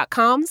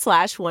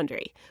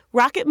rocketmoney.com/Wondery.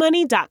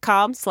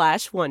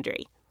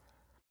 rocketmoney.com/Wondery.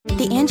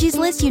 The Angie's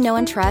List you know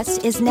and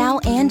trust is now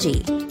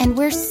Angie, and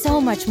we're so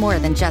much more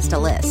than just a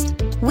list.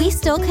 We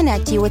still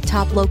connect you with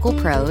top local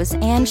pros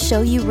and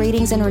show you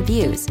ratings and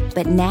reviews,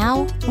 but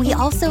now we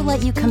also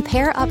let you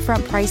compare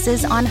upfront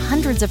prices on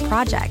hundreds of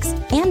projects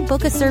and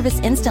book a service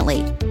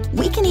instantly.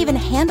 We can even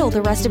handle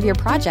the rest of your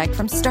project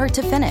from start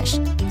to finish.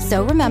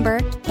 So remember,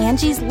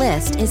 Angie's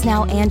List is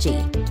now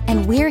Angie,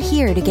 and we're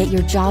here to get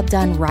your job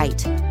done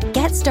right.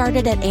 Get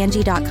started at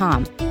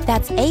Angie.com.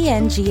 That's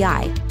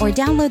ANGI, or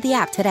download the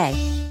app today.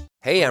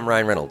 Hey, I'm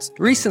Ryan Reynolds.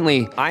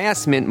 Recently, I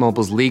asked Mint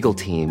Mobile's legal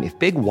team if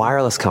big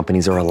wireless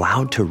companies are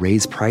allowed to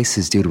raise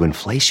prices due to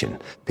inflation.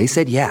 They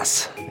said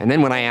yes. And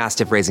then when I asked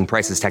if raising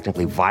prices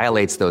technically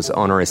violates those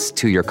onerous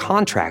two-year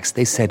contracts,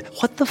 they said,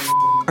 "What the f***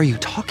 are you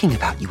talking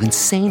about, you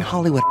insane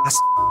Hollywood ass?"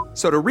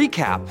 So to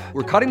recap,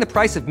 we're cutting the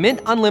price of Mint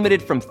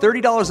Unlimited from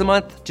 $30 a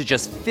month to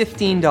just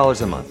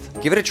 $15 a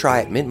month. Give it a try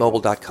at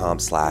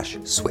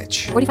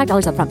mintmobile.com/switch.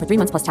 $45 up front for 3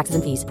 months plus taxes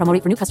and fees. Promo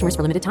rate for new customers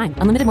for limited time.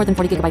 Unlimited more than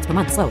 40 gigabytes per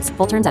month. Slows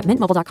full terms at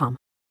mintmobile.com.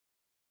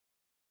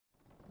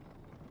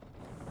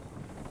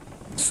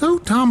 So,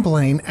 Tom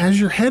Blaine, as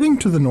you're heading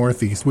to the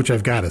Northeast, which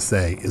I've got to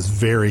say is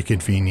very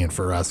convenient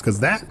for us, because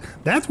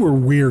that's where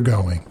we're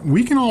going.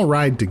 We can all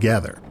ride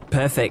together.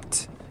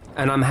 Perfect.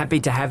 And I'm happy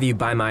to have you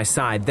by my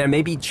side. There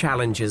may be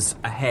challenges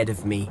ahead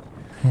of me.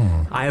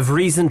 I have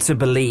reason to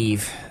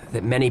believe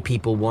that many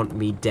people want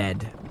me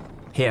dead.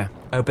 Here,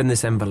 open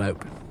this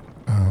envelope.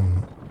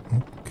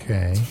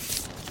 Okay.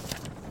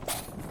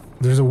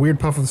 There's a weird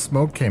puff of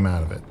smoke came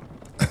out of it.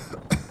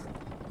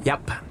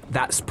 Yep,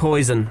 that's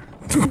poison.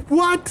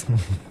 What?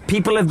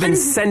 People have been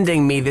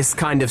sending me this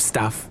kind of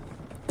stuff.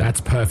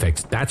 That's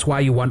perfect. That's why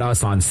you want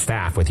us on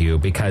staff with you,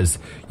 because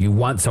you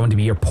want someone to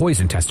be your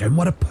poison tester, and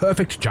what a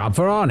perfect job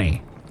for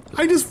Arnie.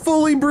 I just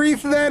fully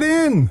breathed that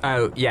in.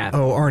 Oh, yeah.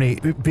 Oh,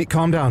 Arnie,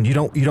 calm down. You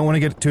don't want to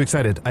get too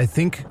excited. I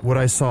think what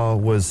I saw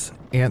was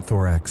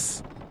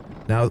anthrax.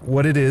 Now,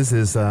 what it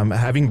is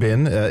having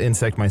been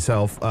insect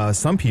myself,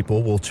 some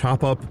people will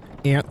chop up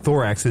ant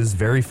thoraxes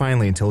very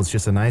finely until it's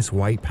just a nice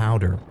white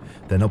powder.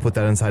 Then they'll put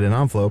that inside an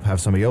envelope, have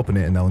somebody open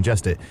it, and they'll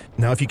ingest it.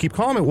 Now, if you keep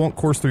calm, it won't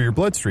course through your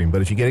bloodstream,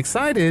 but if you get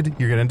excited,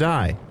 you're going to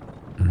die.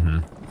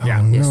 Yeah,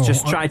 Oh, no.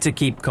 just try to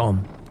keep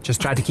calm.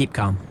 Just try to keep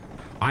calm.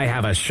 I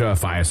have a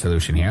surefire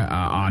solution here.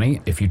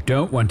 Arnie, if you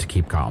don't want to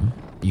keep calm,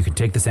 you can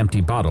take this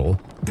empty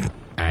bottle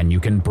and you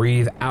can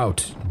breathe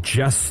out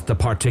just the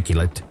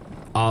particulate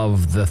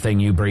of the thing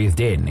you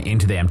breathed in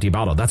into the empty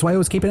bottle. That's why I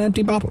always keep an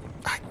empty bottle.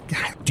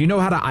 Do you know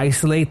how to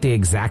isolate the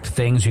exact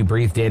things you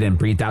breathed in and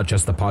breathed out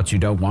just the parts you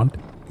don't want?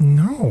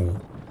 No.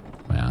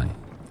 Well,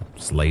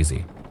 it's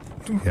lazy.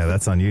 Yeah,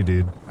 that's on you,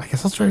 dude. I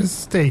guess I'll try to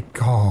stay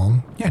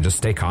calm. Yeah, just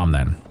stay calm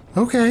then.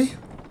 Okay.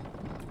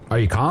 Are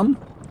you calm?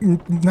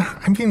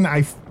 I mean,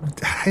 I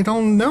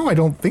don't know. I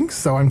don't think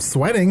so. I'm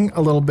sweating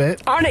a little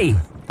bit. Arnie!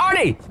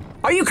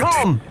 Are you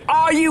calm?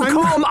 Are you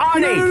calm,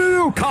 Arnie?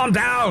 No. Calm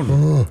down!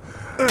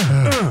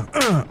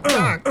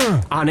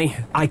 Arnie,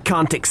 I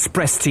can't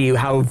express to you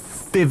how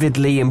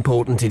vividly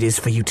important it is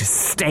for you to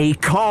stay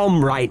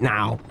calm right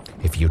now.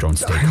 If you don't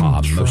stay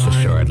calm, most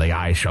assuredly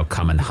I shall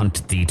come and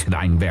hunt thee to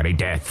thine very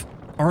death.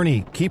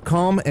 Arnie, keep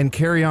calm and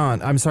carry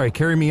on. I'm sorry,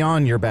 carry me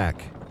on your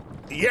back.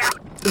 Yeah.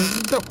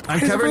 I'm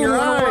covering your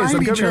eyes.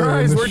 I'm covering your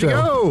eyes. Where'd you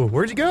go?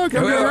 Where'd you go?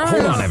 Cover your eyes.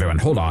 Hold on, everyone.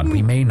 Hold on.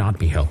 We may not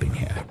be helping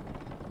here.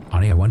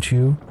 Arnie, I want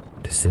you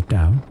to to sit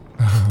down.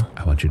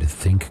 I want you to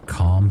think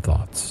calm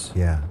thoughts.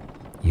 Yeah.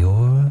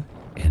 You're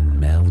in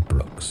Mel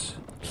Brooks.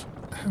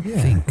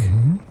 Think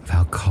of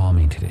how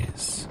calming it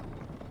is.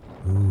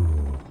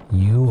 Ooh.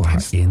 You are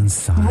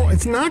inside. No,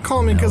 it's not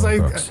calming because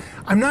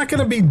I'm not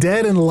going to be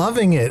dead and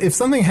loving it. If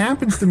something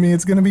happens to me,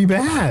 it's going to be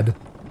bad.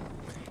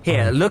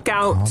 Here, look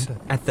out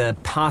at the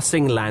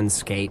passing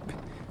landscape.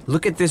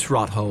 Look at this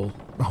rot hole.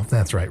 Oh,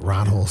 that's right,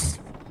 rot holes.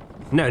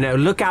 No,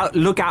 look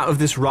out of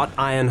this wrought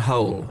iron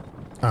hole.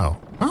 Oh.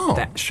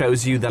 That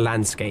shows you the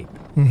landscape.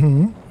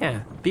 Mm-hmm.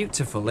 Yeah,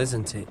 beautiful,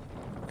 isn't it?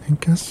 I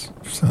guess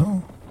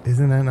so.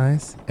 Isn't that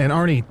nice? And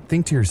Arnie,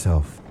 think to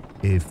yourself,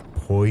 if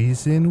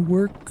poison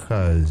were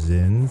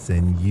cousins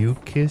and you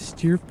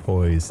kissed your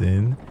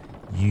poison,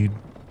 you'd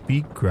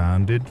be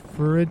grounded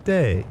for a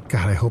day.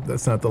 God, I hope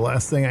that's not the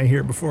last thing I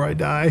hear before I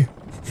die.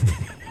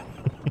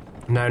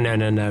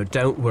 No.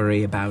 Don't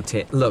worry about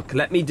it. Look,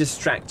 let me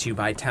distract you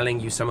by telling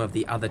you some of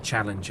the other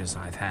challenges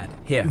I've had.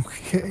 Here,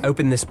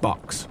 open this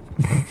box.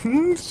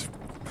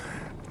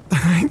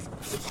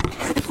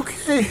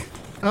 Okay.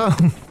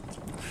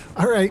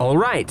 All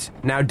right.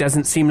 Now,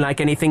 doesn't seem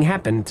like anything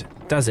happened,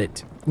 does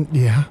it?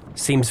 Yeah.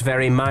 Seems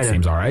very minor.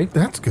 Seems all right.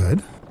 That's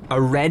good.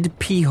 A red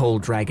pee-hole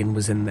dragon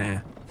was in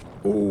there.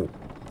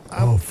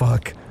 Oh,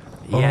 fuck.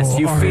 Yes,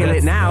 you feel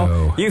it now.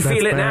 No. You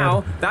feel it bad.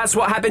 now. That's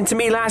what happened to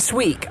me last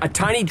week. A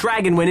tiny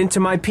dragon went into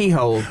my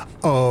pee-hole.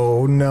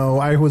 Oh, no.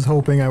 I was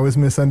hoping I was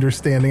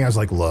misunderstanding. I was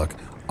like, look,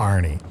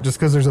 Arnie, just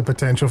because there's a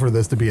potential for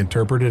this to be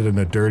interpreted in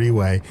a dirty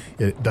way,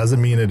 it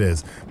doesn't mean it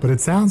is. But it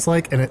sounds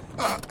like, and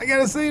I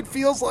gotta say, it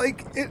feels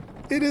like it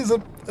is a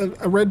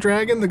red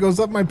dragon that goes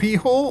up my pee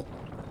hole.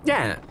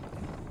 Yeah.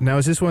 Now,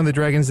 is this one of the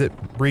dragons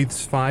that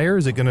breathes fire?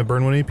 Is it going to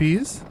burn one of your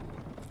peas?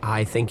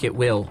 I think it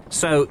will.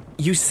 So,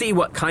 you see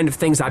what kind of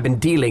things I've been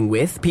dealing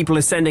with. People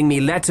are sending me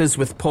letters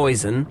with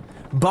poison,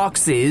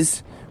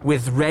 boxes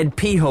with red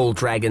pee-hole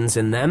dragons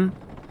in them.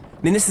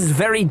 I mean, this is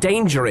very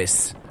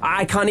dangerous.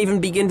 I can't even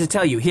begin to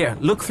tell you. Here,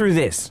 look through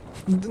this.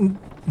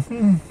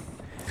 Now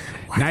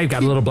you've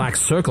got a little black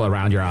circle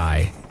around your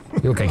eye.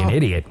 You look like an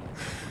idiot.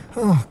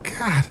 Oh,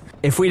 God.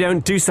 If we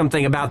don't do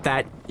something about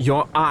that,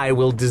 your eye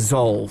will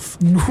dissolve.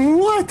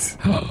 What?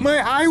 My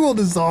eye will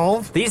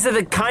dissolve? These are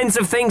the kinds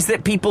of things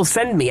that people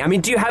send me. I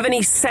mean, do you have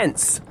any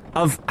sense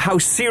of how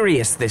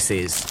serious this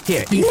is?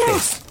 Here, eat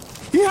this.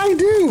 Yeah, I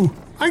do.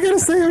 I gotta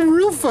say, I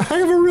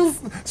have a real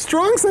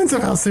strong sense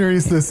of how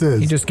serious this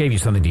is. He just gave you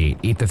something to eat.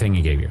 Eat the thing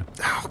he gave you.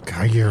 Oh,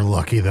 God, you're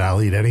lucky that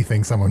I'll eat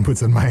anything someone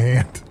puts in my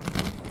hand.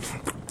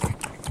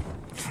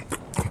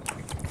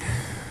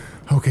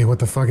 Okay, what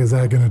the fuck is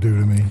that gonna do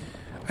to me?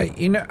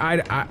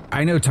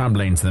 I know Tom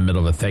Blaine's in the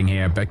middle of a thing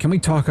here, but can we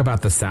talk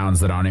about the sounds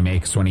that Arnie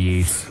makes when he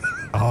eats?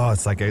 Oh,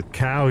 it's like a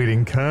cow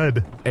eating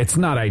cud. It's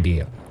not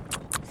ideal.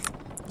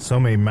 So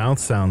many mouth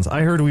sounds.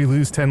 I heard we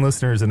lose 10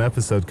 listeners an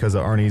episode because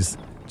of Arnie's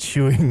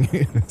chewing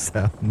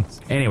sounds.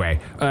 Anyway,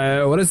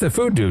 what does the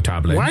food do,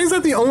 Tom Blaine? Why is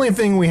that the only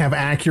thing we have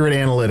accurate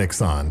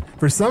analytics on?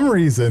 For some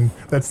reason,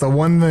 that's the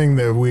one thing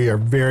that we are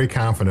very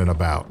confident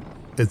about.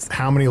 It's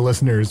how many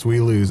listeners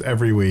we lose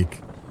every week.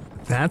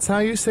 That's how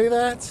you say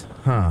that?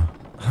 Huh.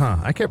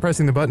 I kept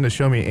pressing the button to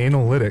show me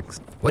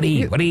analytics. What do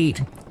you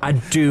eat? A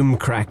doom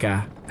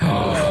cracker.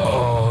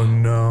 Oh,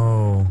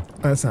 no.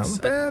 That sounds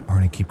bad.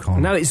 Arnie, keep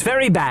calm. No, it's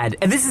very bad.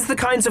 And this is the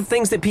kinds of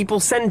things that people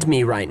send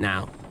me right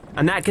now.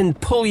 And that can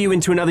pull you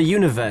into another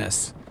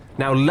universe.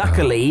 Now,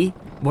 luckily,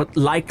 what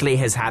likely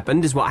has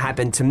happened is what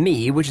happened to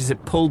me, which is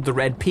it pulled the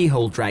red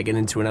pee-hole dragon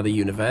into another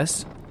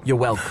universe. You're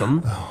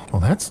welcome. Oh, well,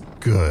 that's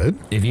good.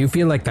 If you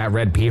feel like that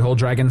red pee-hole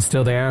dragon's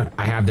still there,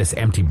 I have this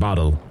empty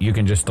bottle. You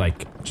can just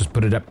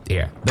put it up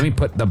here. Let me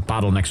put the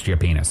bottle next to your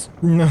penis.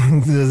 No,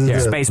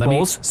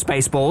 Spaceballs.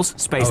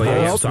 Oh,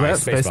 yeah, sorry,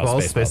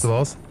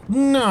 Spaceballs.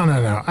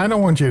 No. I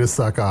don't want you to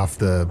suck off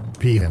the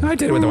pee. I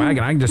did it with the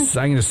wagon. I can just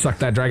suck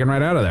that dragon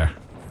right out of there.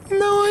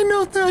 No, I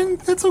know that.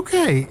 That's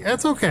okay. I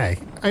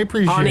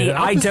appreciate Arnie, it.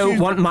 I don't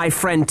want my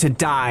friend to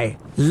die.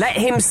 Let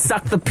him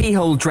suck the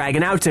pee-hole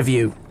dragon out of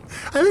you.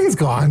 I think it's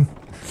gone.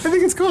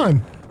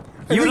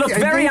 You look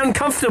very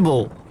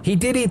uncomfortable. He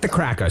did eat the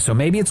cracker, so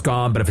maybe it's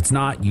gone, but if it's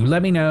not, you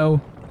let me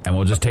know, and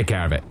we'll just take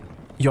care of it.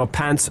 Your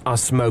pants are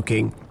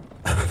smoking.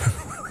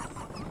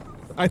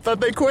 I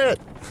thought they quit.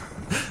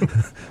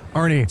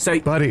 Arnie, So,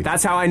 buddy.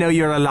 that's how I know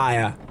you're a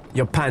liar.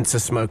 Your pants are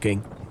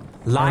smoking.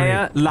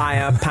 Liar,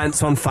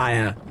 pants on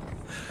fire.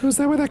 Is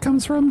that where that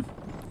comes from?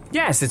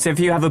 Yes, it's if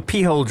you have a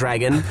pee-hole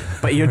dragon,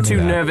 but you're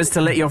too nervous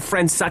to let your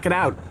friend suck it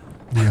out.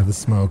 Yeah, the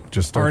smoke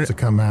just starts to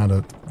come out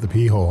of the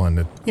pee hole,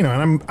 and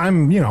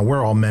I'm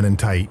we're all men in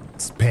tight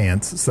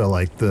pants, so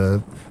like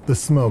the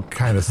smoke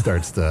kind of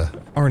starts to.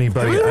 Arnie,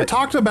 buddy, Have we ever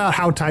talked about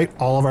how tight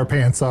all of our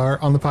pants are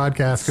on the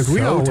podcast? Because we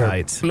all wear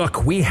tight.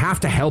 Look, we have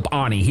to help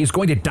Arnie. He's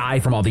going to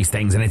die from all these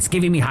things, and it's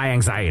giving me high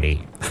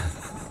anxiety.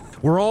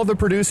 We're all the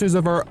producers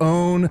of our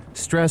own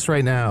stress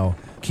right now.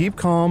 Keep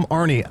calm,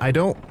 Arnie. I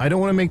don't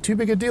want to make too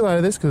big a deal out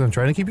of this because I'm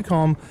trying to keep you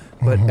calm.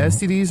 But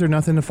STDs are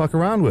nothing to fuck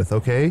around with,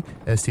 okay?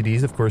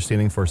 STDs, of course,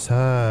 standing for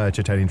such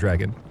a tiny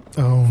dragon.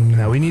 Oh no!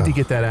 Now we need to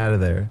get that out of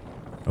there,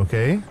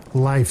 okay?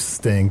 Life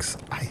stinks.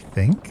 I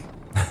think.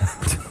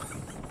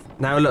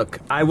 Now look,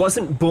 I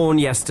wasn't born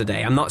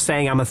yesterday. I'm not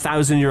saying I'm a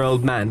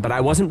 1,000-year-old man, but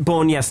I wasn't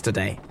born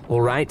yesterday,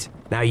 all right?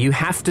 Now you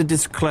have to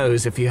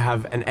disclose if you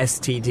have an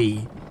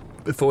STD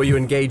before you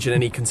engage in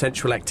any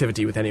consensual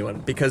activity with anyone,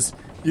 because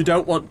you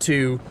don't want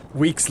to,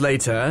 weeks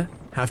later,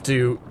 have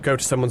to go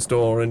to someone's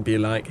door and be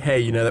like, hey,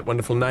 you know that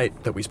wonderful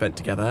night that we spent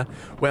together?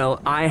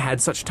 Well, I had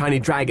such a tiny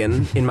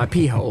dragon in my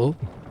pee hole,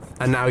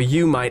 and now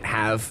you might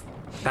have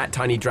that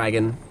tiny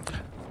dragon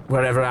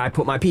wherever I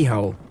put my pee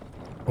hole.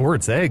 Or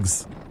it's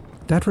eggs.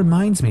 That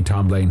reminds me,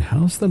 Tom Lane,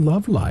 how's the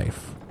love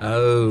life?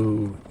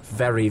 Oh,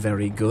 very,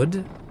 very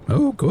good.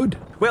 Oh, good.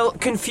 Well,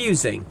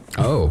 confusing.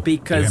 Oh,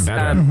 because, even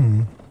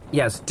better.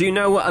 Yes, do you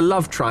know what a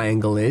love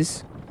triangle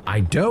is?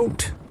 I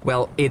don't.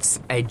 Well, it's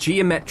a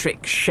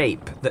geometric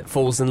shape that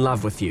falls in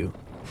love with you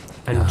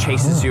and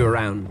chases you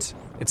around.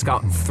 It's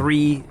got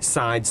 3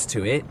 sides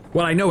to it.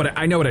 Well, I know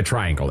what a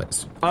triangle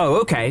is.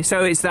 Oh, okay,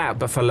 so it's that,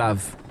 but for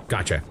love.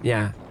 Gotcha.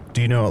 Yeah.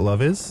 Do you know what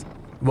love is?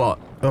 What?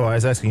 Oh, I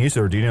was asking you,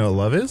 sir. Do you know what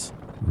love is?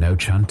 No,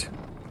 Chunt.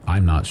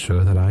 I'm not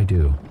sure that I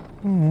do.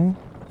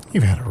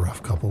 You've had a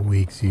rough couple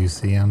weeks,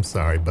 UC. I'm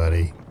sorry,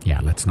 buddy. Yeah,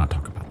 let's not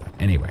talk about that.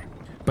 Anyway.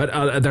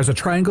 But there's a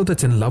triangle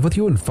that's in love with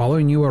you and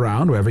following you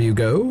around wherever you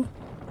go?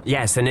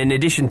 Yes, and in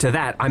addition to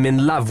that, I'm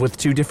in love with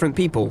 2 different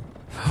people.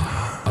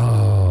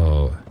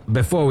 Oh.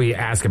 Before we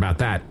ask about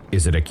that,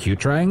 is it a cute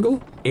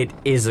triangle? It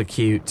is a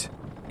cute.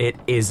 It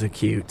is a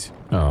cute.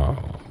 Oh.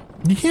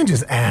 You can't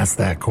just ask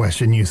that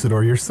question,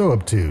 Usador. You're so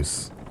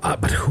obtuse.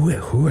 But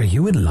who are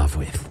you in love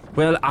with?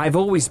 Well, I've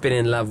always been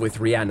in love with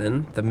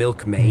Rhiannon, the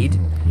milkmaid,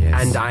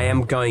 yes. and I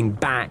am going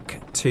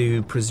back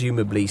to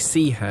presumably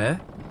see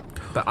her,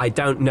 but I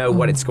don't know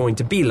what it's going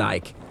to be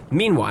like.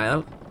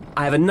 Meanwhile,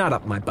 I have a nut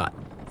up my butt.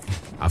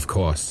 Of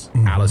course.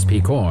 Alice P.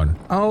 Corn.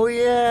 Oh,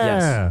 yeah.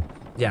 Yes.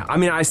 Yeah, I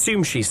mean, I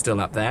assume she's still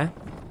up there.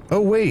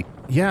 Oh, wait.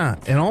 Yeah,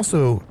 and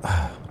also,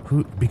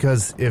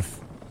 because if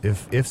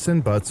ifs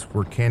and buts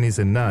were candies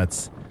and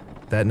nuts,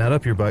 that nut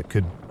up your butt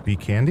could be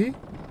candy?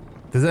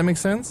 Does that make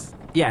sense?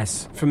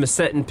 Yes, from a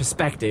certain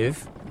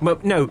perspective. Well,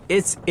 no,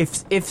 it's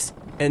ifs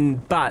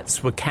and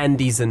buts were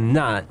candies and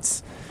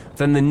nuts,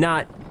 then the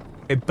nut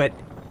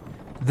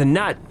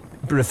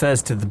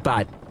refers to the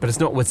butt, but it's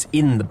not what's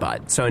in the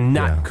butt. So a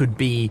nut could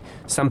be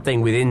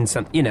something within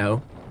some,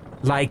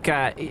 like,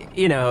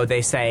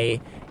 they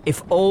say,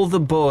 if all the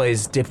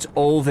boys dipped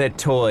all their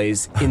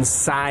toys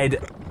inside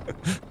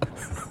a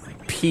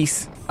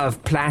piece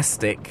of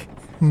plastic,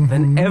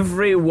 then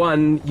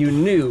everyone you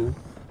knew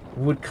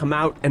would come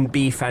out and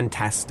be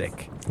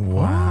fantastic.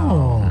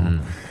 Wow.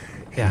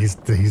 Yeah. He's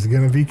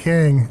going to be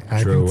king.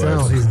 I True can tell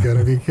words. he's going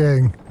to be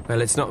king. Well,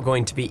 it's not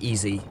going to be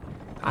easy.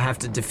 I have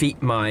to defeat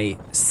my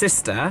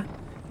sister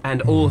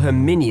and all her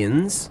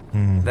minions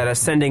that are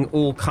sending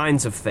all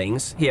kinds of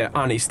things. Here,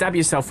 Arnie, stab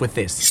yourself with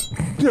this.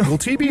 Well,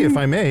 TB, if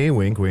I may,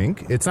 wink,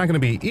 wink, it's not going to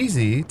be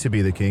easy to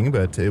be the king,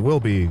 but it will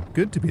be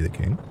good to be the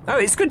king. Oh,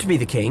 it's good to be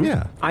the king.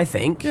 Yeah. I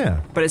think. Yeah.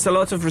 But it's a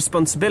lot of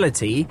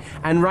responsibility.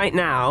 And right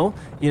now,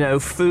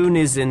 Foon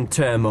is in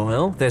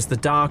turmoil. There's the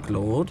Dark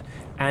Lord.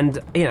 And,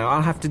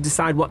 I'll have to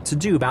decide what to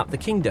do about the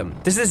kingdom.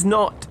 This is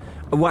not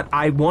what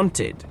I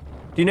wanted.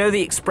 Do you know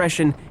the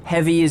expression,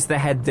 heavy is the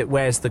head that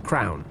wears the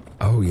crown?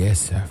 Oh,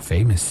 yes, a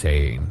famous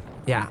saying.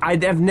 Yeah,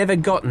 I've never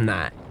gotten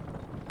that.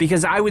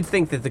 Because I would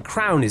think that the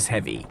crown is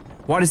heavy.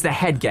 Why does the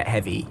head get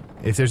heavy?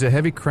 If there's a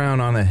heavy crown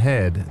on the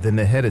head, then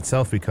the head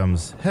itself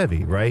becomes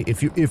heavy, right?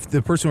 If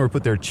the person were to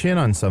put their chin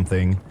on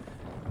something,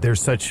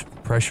 there's such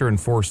pressure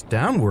and force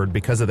downward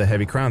because of the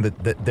heavy crown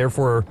that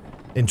therefore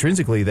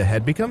intrinsically the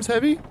head becomes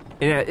heavy?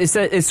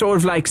 It's sort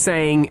of like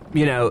saying,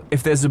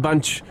 if there's a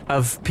bunch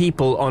of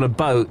people on a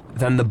boat,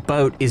 then the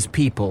boat is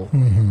people. Do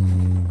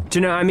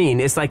you know what I mean?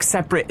 It's like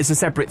separate. It's a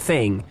separate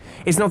thing.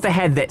 It's not the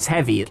head that's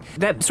heavy.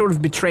 That sort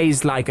of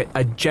betrays like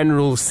a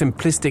general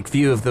simplistic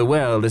view of the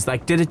world. It's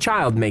like, did a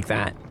child make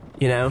that?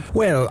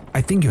 Well,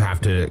 I think you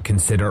have to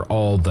consider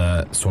all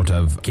the sort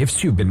of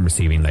gifts you've been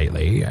receiving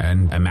lately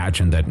and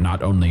imagine that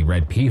not only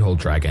red peahole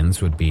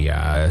dragons would be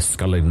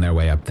scuttling their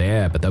way up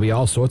there, but there'll be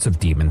all sorts of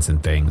demons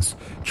and things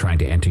trying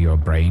to enter your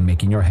brain,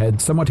 making your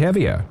head somewhat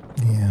heavier.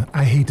 Yeah,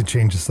 I hate to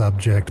change the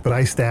subject, but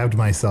I stabbed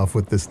myself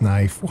with this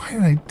knife. Why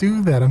did I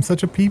do that? I'm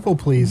such a people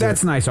pleaser.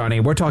 That's nice,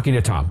 Arnie. We're talking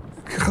to Tom.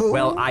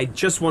 Well, I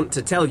just want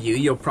to tell you,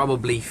 you're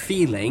probably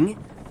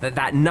feeling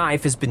that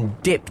knife has been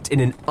dipped in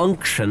an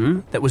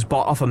unction that was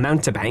bought off a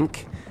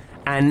mountebank,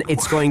 and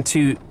it's going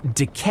to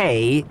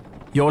decay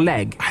your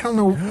leg. I don't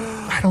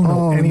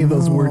know any of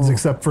those words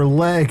except for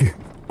leg.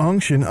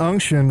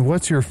 Unction,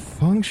 what's your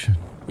function?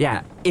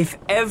 Yeah, if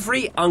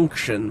every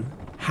unction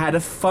had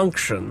a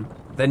function,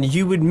 then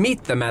you would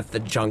meet them at the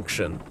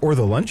junction. Or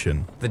the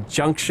luncheon. The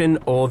junction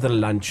or the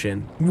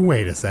luncheon.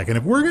 Wait a second.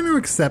 If we're going to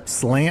accept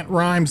slant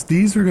rhymes,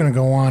 these are going to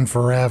go on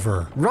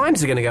forever.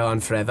 Rhymes are going to go on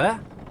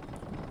forever.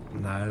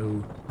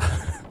 No.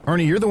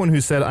 Arnie, you're the one who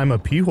said I'm a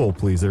peehole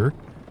pleaser.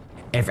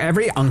 If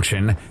every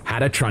unction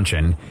had a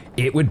truncheon,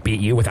 it would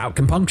beat you without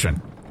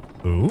compunction.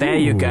 Ooh. There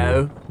you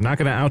go. Not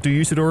going to outdo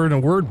Usador in a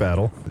word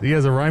battle. He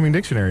has a rhyming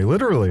dictionary,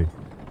 literally.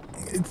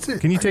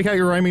 Can you take out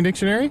your rhyming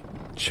dictionary?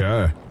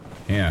 Sure.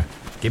 Here,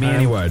 give me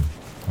any word.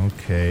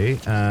 Okay,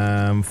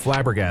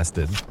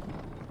 flabbergasted.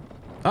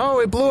 Oh,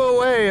 it blew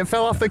away. It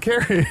fell off the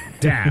carriage.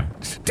 Damn.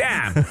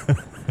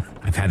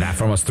 I've had that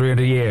for almost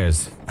 300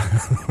 years.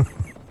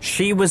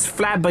 She was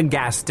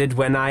flabbergasted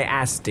when I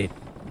asked it.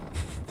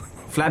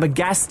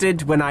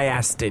 Flabbergasted when I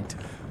asked it.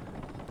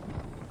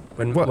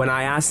 When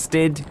I asked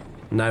it,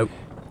 no.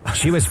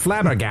 She was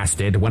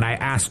flabbergasted when I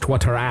asked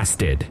what her ass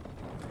did.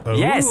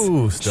 Yes,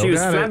 Ooh, still she was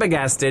got it.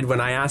 flabbergasted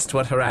when I asked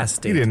what her ass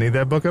did. You didn't need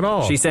that book at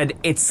all. She said,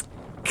 it's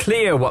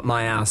clear what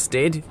my ass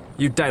did.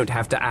 You don't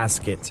have to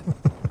ask it.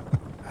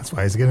 That's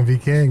why he's going to be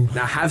king.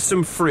 Now have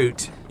some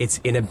fruit. It's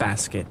in a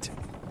basket.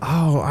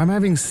 Oh, I'm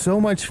having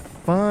so much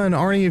fun.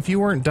 Arnie, if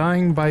you weren't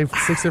dying by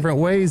 6 different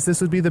ways,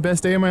 this would be the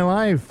best day of my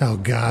life. Oh,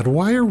 God,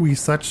 why are we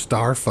such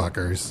star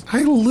fuckers?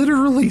 I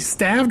literally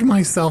stabbed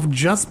myself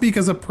just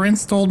because a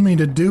prince told me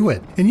to do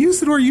it. And you,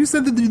 Sidor, you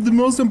said that the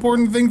most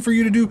important thing for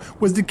you to do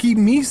was to keep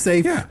me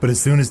safe. Yeah. But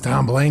as soon as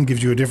Tom Blaine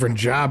gives you a different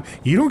job,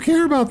 you don't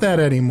care about that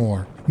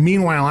anymore.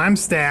 Meanwhile, I'm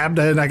stabbed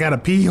and I got a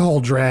pee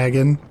hole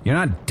dragon. You're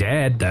not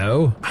dead,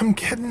 though. I'm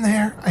getting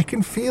there. I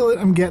can feel it.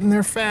 I'm getting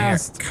there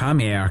fast.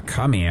 Here,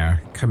 come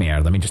here.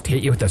 Let me just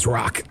hit you with this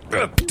rock.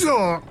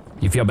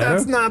 You feel better?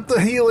 That's not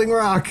the healing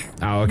rock.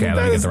 Oh, okay. Let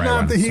me That get is the right not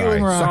one. the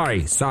healing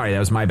rock. Sorry, that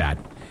was my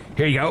bad.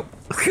 Here you go.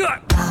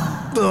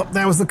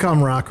 That was the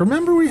cum rock.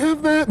 Remember we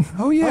have that?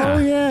 Oh, yeah. Oh,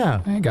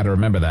 yeah. I gotta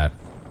remember that.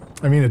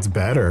 I mean, it's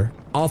better.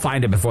 I'll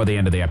find it before the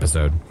end of the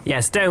episode.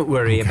 Yes, don't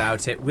worry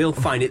about it. We'll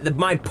find it.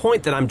 My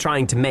point that I'm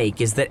trying to make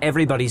is that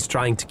everybody's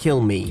trying to kill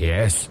me.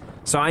 Yes.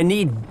 So I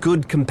need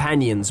good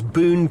companions,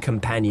 boon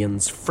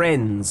companions,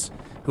 friends,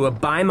 who are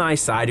by my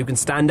side, who can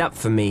stand up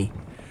for me.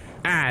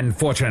 And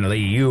fortunately,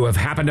 you have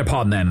happened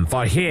upon them,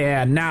 for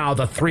here now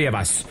the three of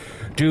us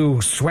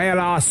do swear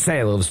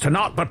ourselves to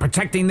naught but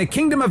protecting the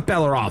kingdom of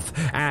Belleroth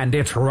and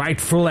its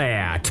rightful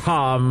heir,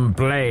 Tom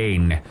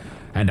Blaine.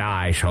 And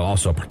I shall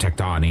also protect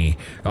Arnie.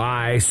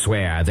 I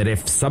swear that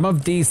if some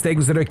of these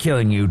things that are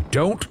killing you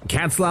don't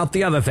cancel out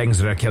the other things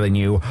that are killing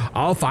you,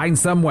 I'll find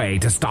some way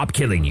to stop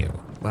killing you.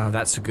 Wow,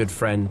 that's a good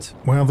friend.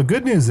 Well, the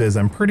good news is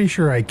I'm pretty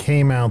sure I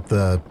came out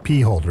the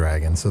pee hole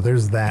dragon, so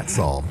there's that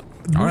solved.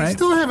 All We right.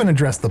 still haven't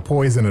addressed the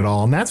poison at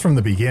all, and that's from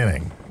the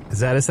beginning. Is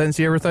that a sentence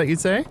you ever thought you'd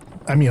say?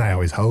 I mean, I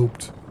always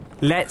hoped.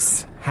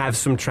 Let's have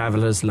some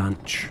traveler's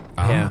lunch.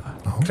 Here,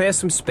 clear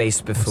some space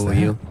before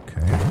you.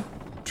 Okay.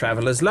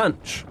 Traveler's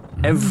lunch.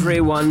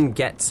 Everyone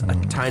gets a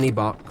tiny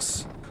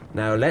box.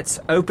 Now let's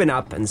open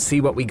up and see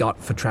what we got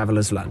for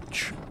traveler's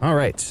lunch. All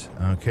right.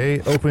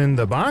 Okay, open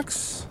the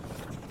box.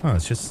 Oh,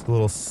 it's just a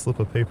little slip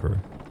of paper.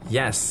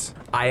 Yes,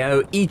 I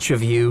owe each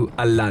of you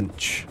a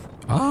lunch.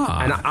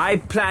 Ah. And I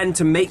plan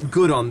to make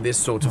good on this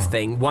sort of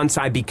thing once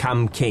I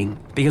become king.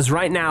 Because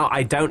right now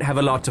I don't have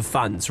a lot of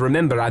funds.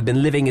 Remember, I've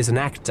been living as an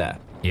actor.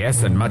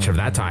 Yes, and much of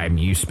that time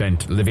you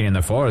spent living in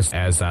the forest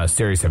as a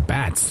series of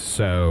bats,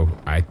 so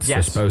I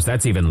suppose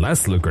that's even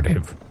less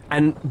lucrative.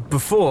 And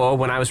before,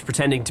 when I was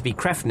pretending to be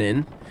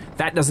Krefnin,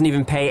 that doesn't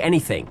even pay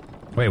anything.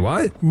 Wait,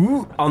 what?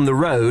 On the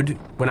road,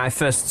 when I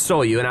first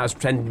saw you and I was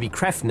pretending to be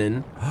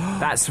Krefnin,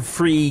 that's a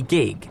free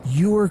gig.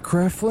 You were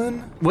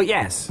Kreflin? Well,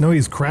 yes. No,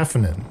 he's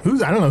Kreflin.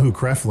 I don't know who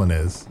Kreflin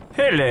is.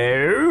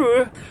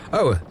 Hello.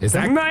 Oh, is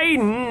that... My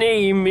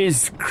name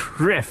is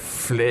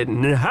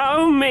Kreflin.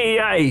 How may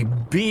I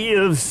be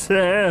of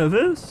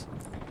service?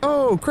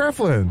 Oh,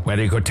 Kreflin. Well,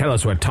 you could tell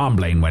us where Tom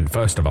Blaine went,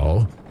 first of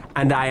all.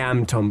 And I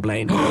am Tom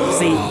Blaine.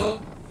 See,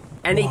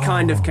 any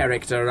kind of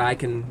character I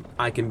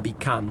can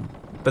become.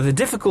 But the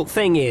difficult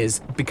thing is,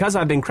 because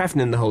I've been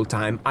Krefnin the whole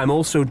time, I'm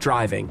also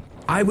driving.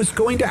 I was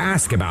going to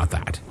ask about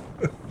that.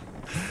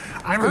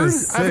 I've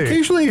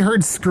occasionally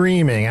heard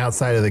screaming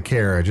outside of the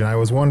carriage, and I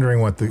was wondering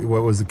what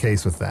was the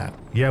case with that.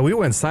 Yeah, we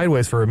went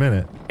sideways for a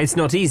minute. It's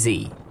not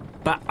easy,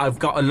 but I've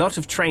got a lot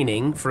of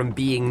training from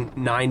being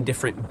 9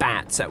 different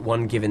bats at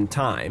one given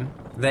time,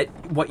 that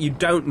what you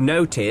don't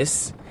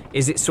notice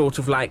is it's sort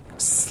of like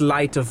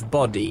sleight of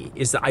body,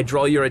 is that I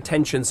draw your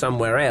attention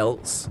somewhere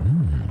else,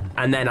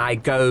 and then I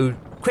go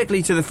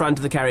quickly to the front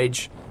of the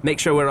carriage, make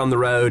sure we're on the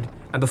road,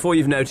 and before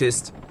you've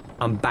noticed,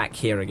 I'm back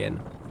here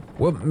again.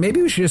 Well,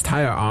 maybe we should just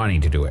hire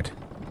Arnie to do it.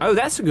 Oh,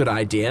 that's a good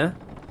idea.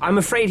 I'm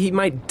afraid he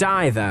might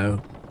die,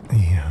 though.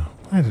 Yeah,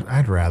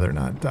 I'd rather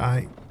not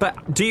die.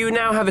 But do you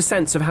now have a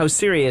sense of how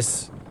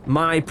serious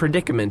my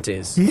predicament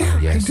is? Yeah,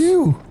 yes. I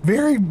do.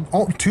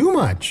 Too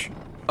much.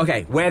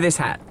 Okay, wear this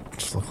hat.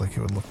 Just look like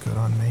it would look good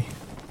on me.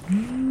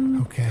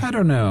 Okay. I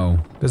don't know.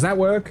 Does that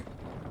work?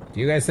 Do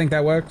you guys think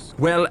that works?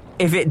 Well,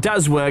 if it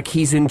does work,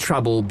 he's in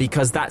trouble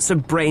because that's a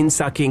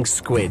brain-sucking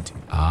squid.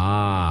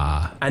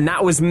 Ah. And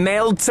that was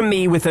mailed to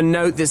me with a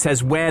note that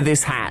says, wear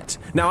this hat.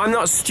 Now, I'm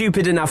not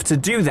stupid enough to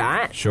do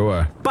that.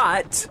 Sure.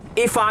 But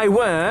if I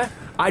were,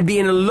 I'd be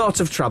in a lot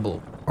of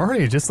trouble.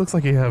 Arnie, it just looks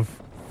like you have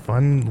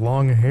fun,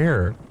 long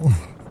hair.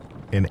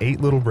 In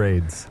 8 little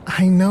braids.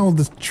 I know.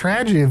 The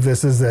tragedy of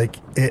this is like,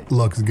 it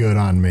looks good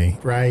on me,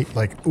 right?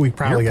 Like, we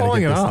probably got to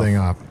get this thing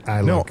off.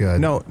 I look good.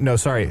 No,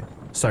 sorry.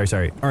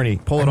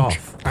 Arnie, pull it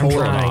off. I'm pull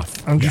trying. it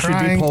off. I'm you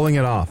trying. should be pulling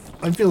it off.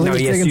 I feel like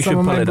it's taking some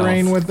of my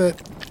brain with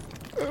it.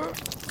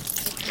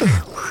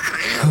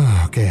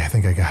 Okay, I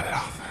think I got it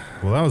off.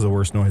 Well, that was the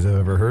worst noise I've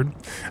ever heard.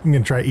 I'm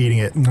going to try eating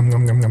it. Nom,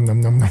 nom, nom, nom, nom,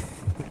 nom, nom.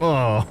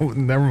 Oh,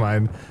 never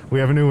mind. We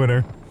have a new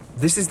winner.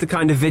 This is the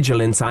kind of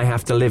vigilance I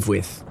have to live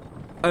with.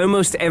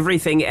 Almost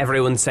everything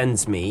everyone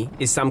sends me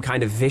is some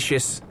kind of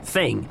vicious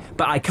thing,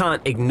 but I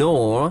can't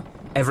ignore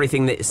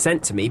everything that is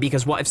sent to me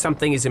because what if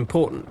something is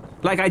important?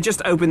 Like I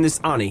just opened this,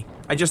 Arnie.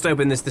 I just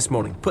opened this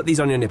morning. Put these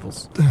on your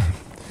nipples.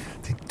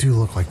 They do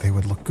look like they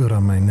would look good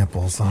on my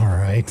nipples. All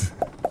right.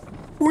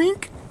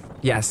 Wink.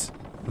 Yes,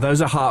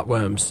 those are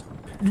heartworms.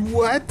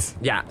 What?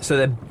 Yeah, so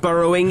they're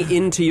burrowing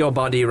into your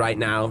body right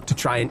now to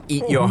try and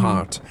eat your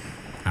heart.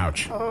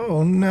 Ouch.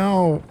 Oh,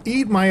 no.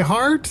 Eat my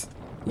heart?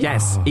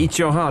 Yes, eat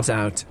your heart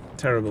out.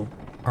 Terrible.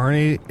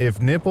 Arnie, if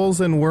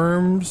nipples and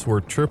worms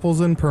were triples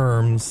and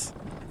perms...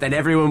 Then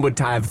everyone would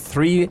have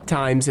 3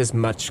 times as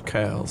much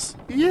curls.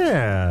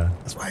 Yeah.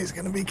 That's why he's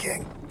going to be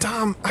king.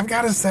 Tom, I've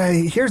got to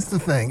say, here's the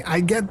thing. I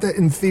get that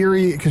in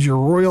theory, because you're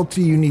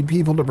royalty, you need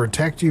people to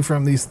protect you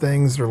from these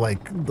things, or like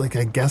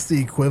I guess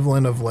the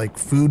equivalent of like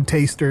food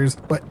tasters.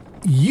 But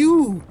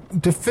you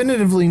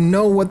definitively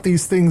know what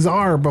these things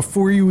are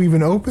before you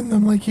even open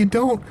them. Like you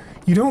don't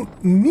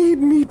need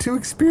me to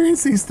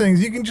experience these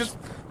things. You can just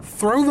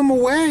throw them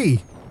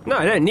away. No,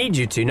 I don't need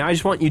you to. No, I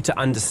just want you to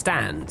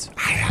understand.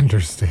 I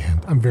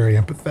understand. I'm very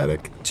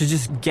empathetic. To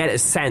just get a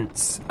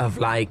sense of,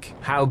 like,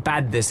 how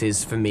bad this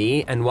is for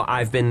me and what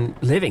I've been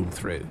living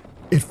through.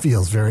 It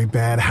feels very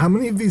bad. How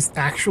many of these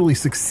actually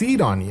succeed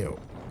on you?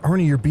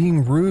 Arnie, you're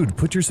being rude.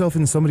 Put yourself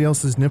in somebody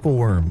else's nipple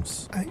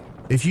worms.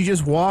 If you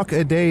just walk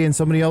a day in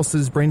somebody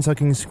else's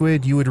brain-sucking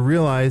squid, you would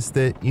realize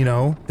that,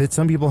 that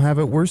some people have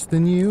it worse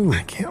than you.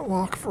 I can't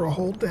walk for a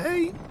whole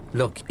day.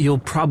 Look, you'll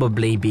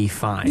probably be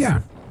fine.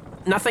 Yeah.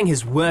 Nothing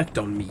has worked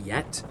on me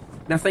yet.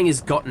 Nothing has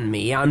gotten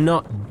me. I'm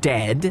not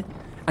dead.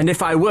 And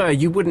if I were,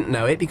 you wouldn't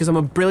know it because I'm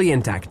a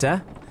brilliant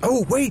actor.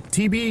 Oh, wait,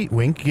 TB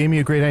Wink gave me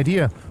a great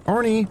idea.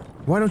 Arnie,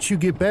 why don't you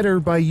get better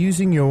by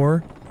using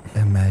your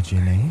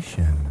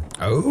imagination?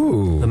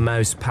 Oh. The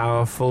most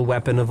powerful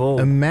weapon of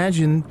all.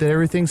 Imagine that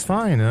everything's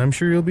fine, and I'm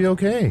sure you'll be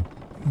okay.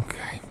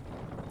 Okay.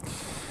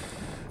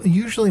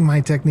 Usually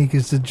my technique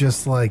is to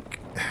just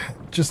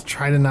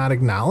try to not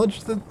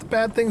acknowledge that the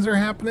bad things are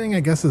happening. I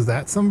guess, is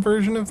that some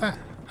version of that?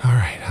 All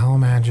right, I'll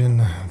imagine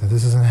that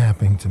this isn't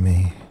happening to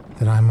me,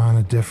 that I'm on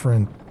a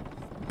different,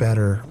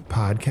 better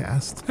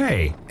podcast.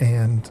 Hey.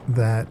 And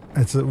that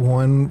it's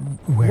one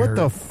where... What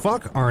the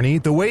fuck,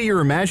 Arnie? The way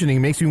you're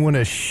imagining makes me want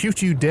to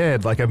shoot you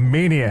dead like a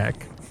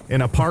maniac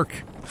in a park.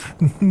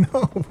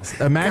 No.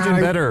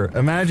 Imagine better.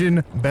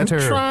 Imagine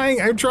better.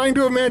 I'm trying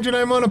to imagine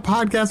I'm on a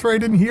podcast where I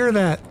didn't hear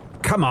that.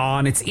 Come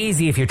on, it's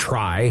easy if you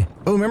try.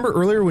 Oh, remember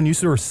earlier when you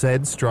sort of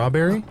said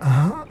strawberry?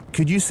 Uh-huh.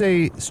 Could you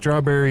say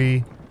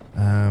strawberry,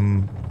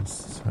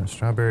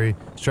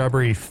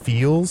 strawberry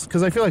feels?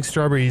 Because I feel like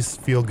strawberries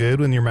feel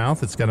good in your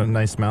mouth. It's got a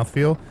nice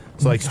mouthfeel.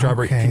 So like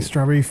strawberry... Okay,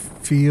 strawberry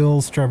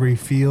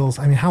feels.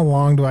 I mean, how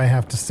long do I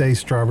have to say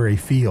strawberry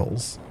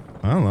feels?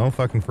 I don't know,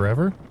 fucking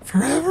forever?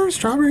 Forever?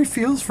 Strawberry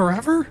feels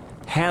forever?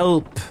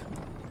 Help.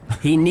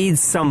 He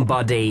needs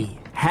somebody.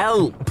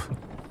 Help.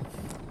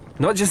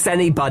 Not just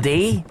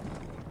anybody.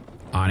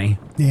 Arnie?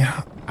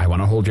 Yeah. I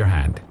want to hold your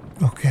hand.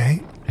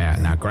 Okay. Yeah,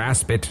 now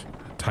grasp it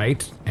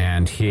tight.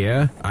 And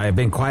here, I've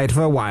been quiet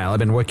for a while. I've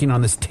been working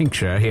on this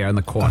tincture here in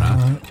the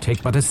corner.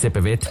 Take but a sip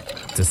of it.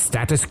 It's a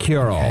status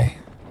cure-all. Okay.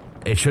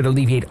 It should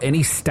alleviate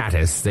any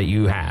status that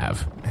you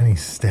have. Any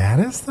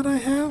status that I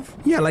have?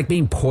 Yeah, like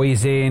being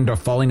poisoned or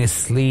falling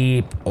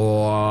asleep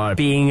or...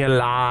 Being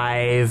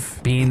alive.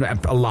 Being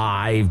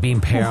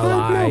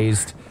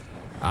paralyzed.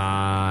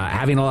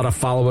 Having a lot of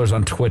followers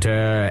on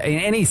Twitter,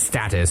 any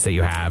status that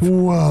you have.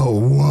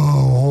 Whoa,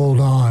 hold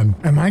on.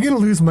 Am I going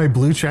to lose my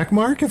blue check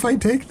mark if I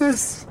take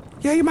this?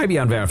 Yeah, you might be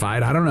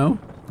unverified. I don't know.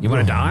 You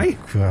want to die?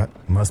 God.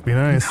 Must be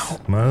nice. No.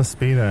 Must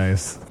be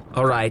nice.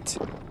 All right.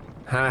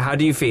 How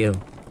do you feel?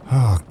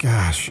 Oh,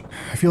 gosh.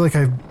 I feel like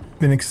I've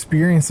been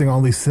experiencing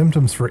all these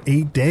symptoms for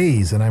 8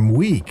 days, and I'm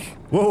weak.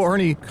 Whoa,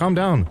 Arnie, calm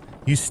down.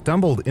 You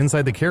stumbled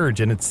inside the carriage,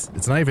 and it's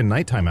not even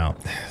nighttime out.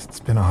 It's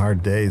been a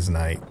hard day's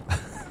night.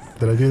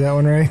 Did I do that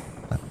one right?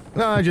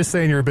 No, just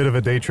saying you're a bit of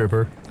a day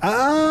tripper.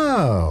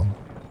 Oh.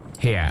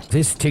 Here,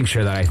 this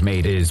tincture that I've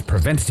made is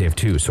preventative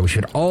too, so we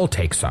should all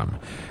take some.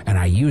 And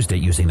I used it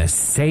using the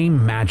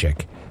same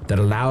magic that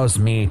allows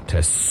me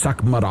to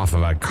suck mud off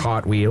of a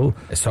cartwheel,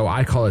 so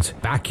I call it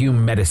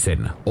vacuum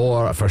medicine,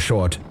 or for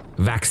short,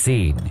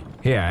 vaccine.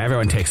 Here,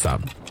 everyone take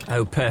some.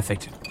 Oh,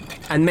 perfect.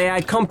 And may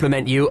I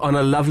compliment you on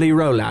a lovely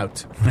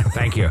rollout?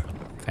 Thank you.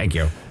 Thank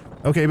you.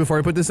 Okay, before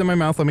I put this in my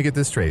mouth, let me get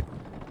this straight.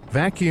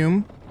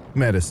 Vacuum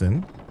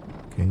medicine.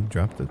 Okay,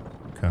 drop the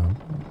comb.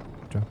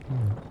 Drop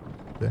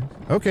the...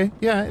 Okay,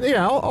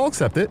 yeah, I'll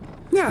accept it.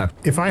 Yeah.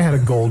 If I had a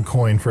gold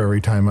coin for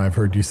every time I've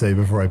heard you say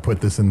before I put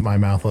this in my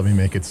mouth, let me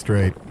make it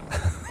straight.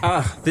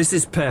 This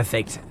is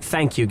perfect.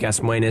 Thank you,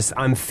 Gus Moines.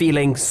 I'm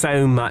feeling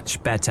so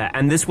much better.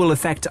 And this will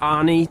affect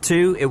Arnie,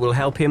 too? It will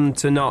help him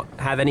to not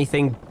have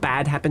anything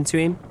bad happen to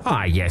him?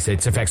 Yes,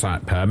 its effects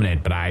aren't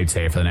permanent, but I'd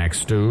say for the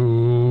next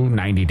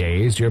 90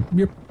 days. raised,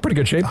 you're pretty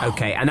good shape.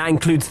 Okay, and that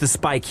includes the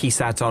spike he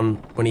sat on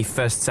when he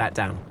first sat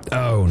down.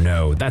 Oh,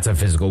 no, that's a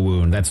physical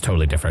wound. That's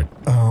totally different.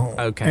 Oh.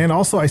 Okay. And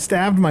also, I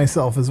stabbed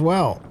myself as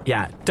well.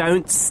 Yeah,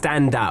 don't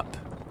stand up,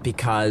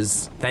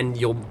 because then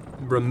you'll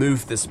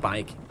remove the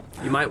spike.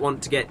 You might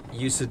want to get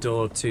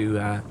Usador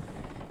to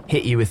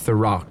hit you with the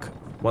rock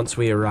once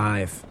we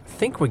arrive. I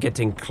think we're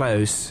getting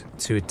close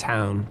to a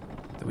town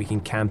that we can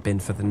camp in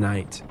for the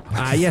night.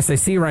 Yes, I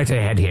see right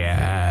ahead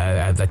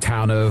here, the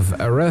town of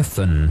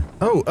Erethan.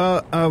 Oh,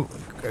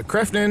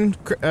 Krefnin.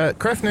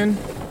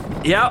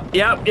 Yep.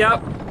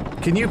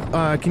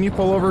 Can you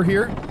pull over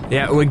here?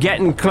 Yeah, we're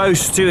getting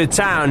close to a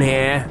town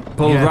here.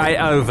 Pull right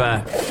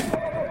over.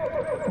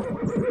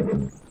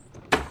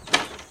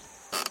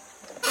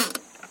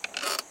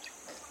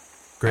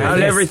 Great.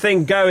 How'd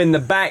everything go in the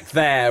back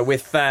there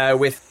with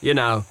you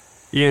know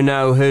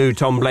who,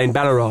 Tom Blaine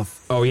Belleroth?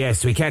 Oh,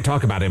 yes, we can't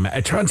talk about him.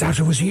 It turns out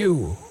it was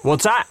you.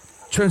 What's that?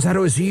 Turns out it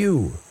was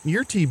you.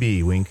 You're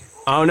TB, Wink.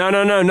 Oh, no,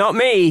 not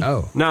me.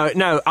 Oh.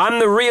 No, I'm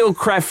the real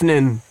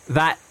Krefnin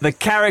that the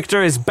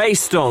character is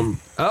based on.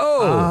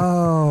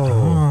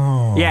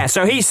 Oh. Yeah,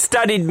 so he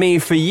studied me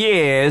for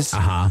years.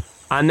 Uh-huh.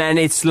 And then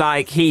it's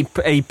like he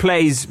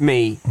plays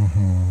me.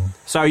 Mm-hmm.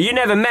 So you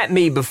never met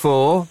me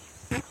before,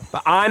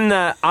 but I'm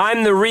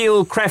the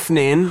real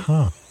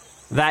Krefnin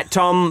that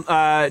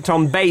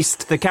Tom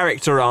based the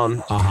character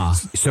on. Uh-huh.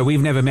 So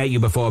we've never met you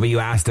before, but you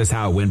asked us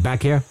how it went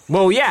back here?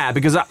 Well, yeah,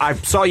 because I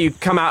saw you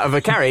come out of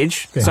a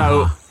carriage. Yeah.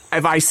 So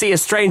if I see a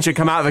stranger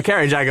come out of a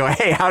carriage, I go,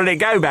 hey, how did it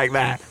go back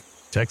there?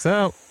 Checks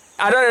out.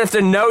 I don't have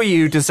to know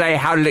you to say,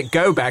 how did it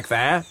go back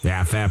there?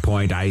 Yeah, fair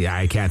point.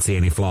 I can't see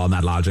any flaw in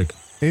that logic.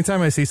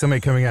 Anytime I see somebody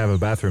coming out of a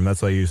bathroom,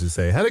 that's what I usually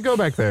say. How'd it go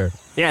back there?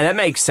 Yeah, that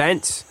makes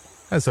sense.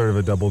 That's sort of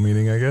a double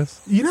meaning, I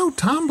guess. You know,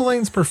 Tom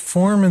Blaine's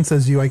performance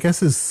as you, I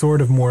guess, is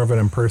sort of more of an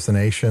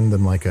impersonation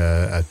than like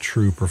a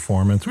true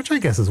performance, which I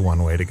guess is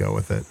one way to go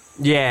with it.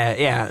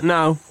 Yeah.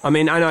 No, I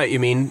mean, I know what you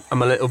mean.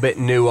 I'm a little bit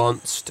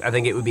nuanced. I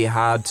think it would be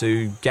hard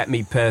to get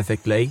me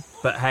perfectly.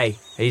 But hey,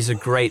 he's a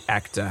great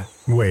actor.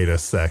 Wait a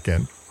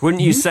second.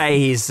 Wouldn't you say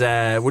he's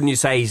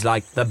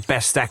like the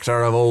best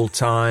actor of all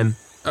time?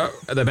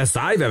 The best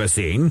I've ever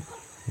seen.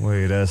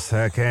 Wait a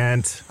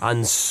second.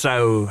 And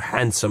so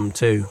handsome,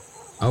 too.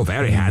 Oh,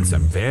 very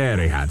handsome,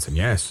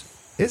 yes.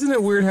 Isn't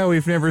it weird how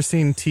we've never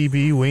seen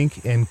TB,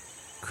 Wink, and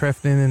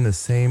Krefnin in the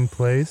same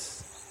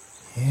place?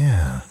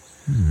 Yeah.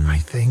 I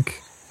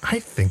think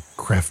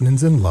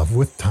Krefnin's in love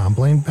with Tom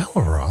Blaine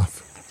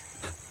Belleroth.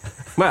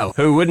 Well,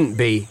 who wouldn't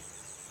be?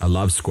 A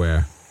love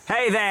square.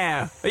 Hey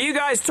there! Are you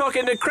guys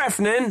talking to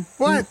Krefnin?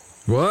 What?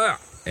 What?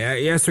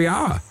 Yes, we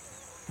are.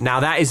 Now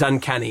that is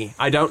uncanny.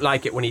 I don't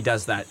like it when he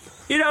does that.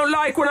 You don't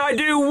like when I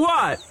do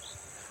what?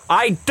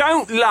 I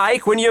don't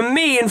like when you're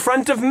me in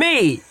front of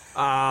me.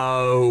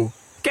 Oh,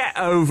 get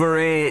over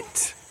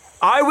it.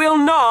 I will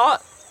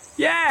not.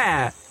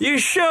 Yeah, you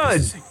should.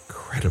 This is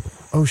incredible.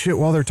 Oh shit,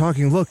 while they're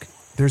talking, look,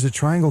 there's a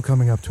triangle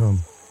coming up to him.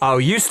 Oh,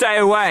 you stay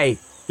away.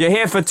 You're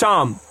here for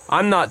Tom.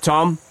 I'm not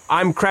Tom.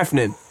 I'm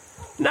Krefnin.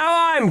 No,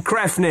 I'm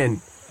Krefnin.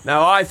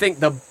 Now I think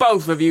the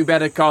both of you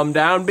better calm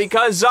down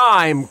because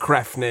I'm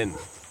Krefnin.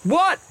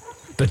 What?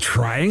 The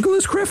triangle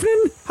is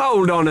Krefnin?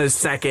 Hold on a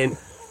second.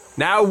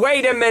 Now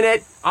wait a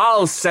minute.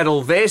 I'll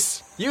settle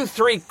this. You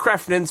three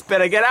Krefnins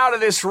better get out of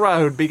this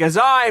road because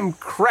I'm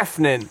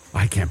Krefnin.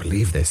 I can't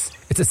believe this.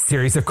 It's a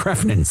series of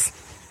Krefnins.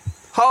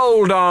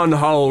 Hold on.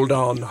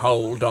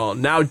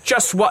 Now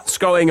just what's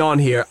going on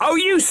here? Oh,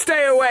 you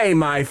stay away,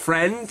 my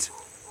friend.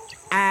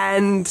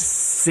 And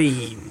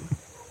scene.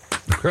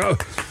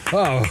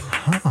 Wow.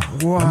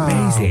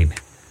 Amazing.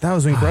 That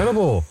was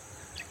incredible.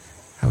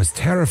 That was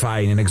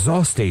terrifying and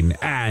exhausting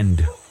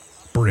and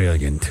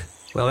brilliant.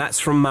 Well, that's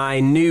from my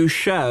new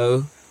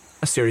show,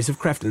 A Series of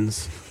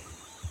Krefnins.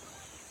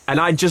 And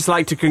I'd just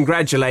like to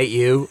congratulate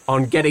you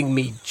on getting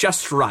me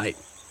just right.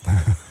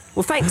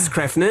 Well, thanks,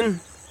 Krefnin.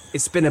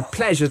 It's been a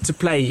pleasure to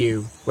play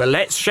you. Well,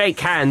 let's shake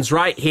hands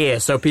right here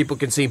so people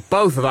can see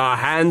both of our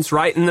hands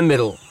right in the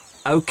middle.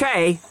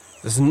 Okay,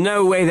 there's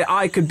no way that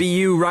I could be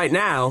you right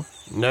now.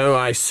 No,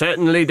 I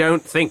certainly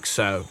don't think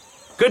so.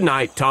 Good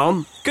night,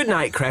 Tom. Good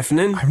night,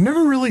 Krefnin. I've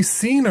never really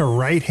seen a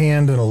right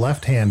hand and a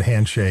left hand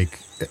handshake.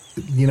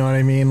 You know what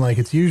I mean? Like,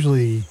 it's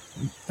usually,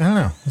 I don't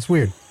know, it's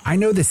weird. I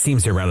know this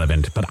seems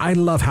irrelevant, but I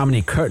love how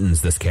many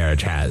curtains this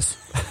carriage has.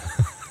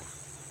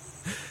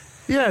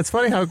 Yeah, it's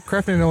funny how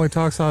Krefnin only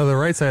talks out of the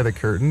right side of the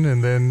curtain,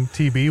 and then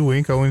TB,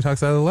 Wink, only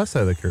talks out of the left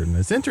side of the curtain.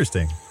 It's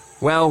interesting.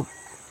 Well,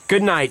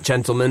 good night,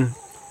 gentlemen.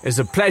 It's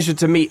a pleasure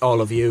to meet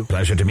all of you.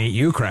 Pleasure to meet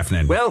you,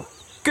 Krefnin. Well,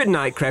 good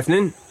night,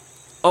 Krefnin.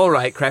 All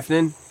right,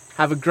 Krefnin.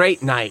 Have a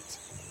great night.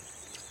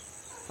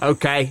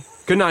 Okay.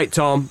 Good night,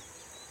 Tom.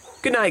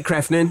 Good night,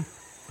 Krefnin.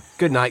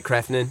 Good night,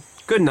 Krefnin.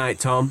 Good night,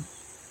 Tom.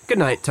 Good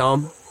night,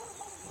 Tom.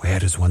 Where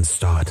does one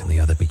start and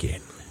the other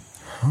begin?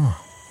 Huh.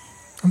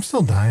 I'm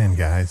still dying,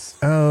 guys.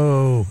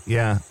 Oh,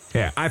 yeah.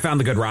 Here, I found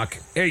the good rock.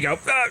 Here you go.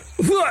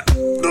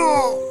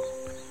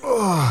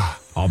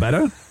 All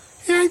better?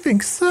 Yeah, I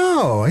think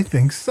so.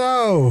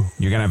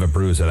 You're gonna have a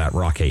bruise of that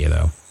rock at you,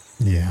 though.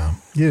 Yeah,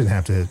 you didn't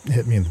have to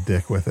hit me in the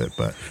dick with it,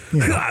 but you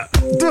know.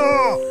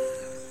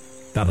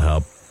 That'll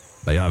help.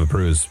 But you'll have a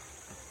bruise.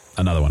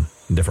 Another one.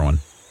 A different one.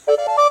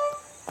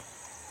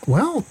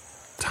 Well,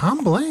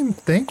 Tom Blaine,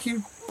 thank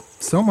you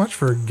so much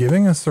for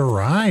giving us a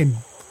ride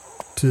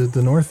to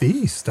the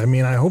Northeast. I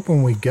mean, I hope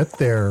when we get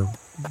there,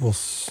 we'll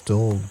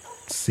still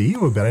see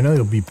you a bit. I know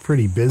you'll be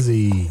pretty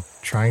busy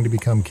trying to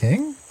become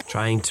king.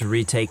 Trying to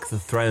retake the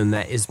throne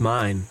that is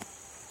mine.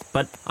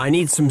 But I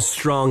need some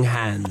strong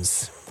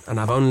hands, and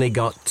I've only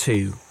got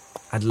 2.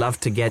 I'd love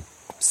to get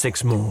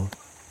 6 more.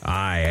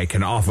 I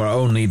can offer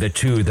only the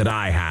 2 that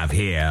I have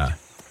here.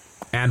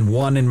 And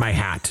 1 in my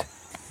hat.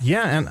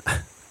 Yeah, and...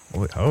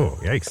 Oh,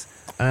 yikes.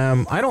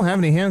 I don't have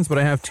any hands, but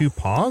I have 2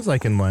 paws I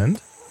can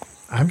lend.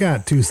 I've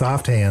got 2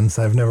 soft hands.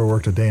 I've never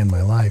worked a day in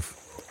my life.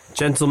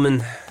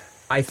 Gentlemen,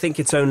 I think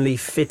it's only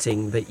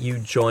fitting that you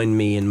join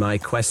me in my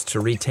quest to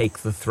retake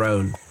the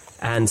throne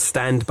and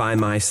stand by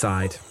my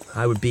side.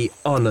 I would be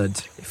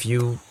honored if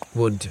you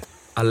would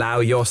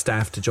allow your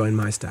staff to join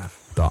my staff.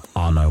 The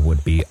honor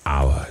would be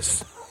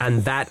ours.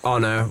 And that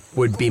honor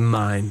would be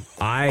mine.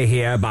 I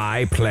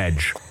hereby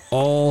pledge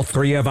all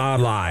 3 of our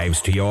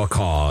lives to your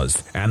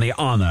cause, and the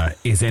honor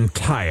is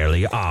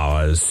entirely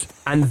ours.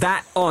 And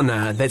that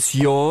honor that's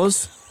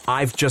yours,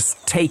 I've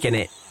just taken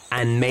it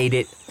and made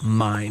it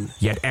mine.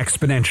 Yet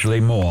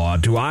exponentially more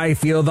do I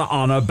feel the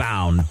honor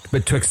bound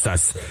betwixt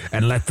us,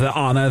 and let the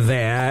honor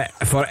there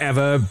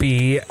forever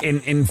be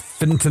in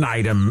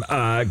infinitum,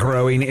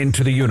 growing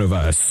into the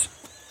universe.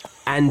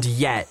 And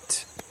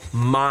yet,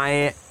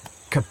 my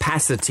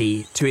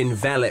capacity to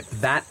envelop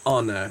that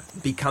honor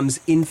becomes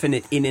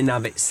infinite in and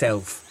of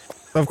itself.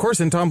 Of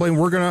course, in Tom Blaine,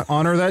 we're going to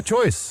honor that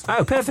choice.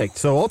 Oh, perfect.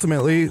 So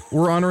ultimately,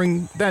 we're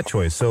honoring that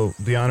choice. So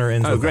the honor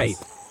ends with great.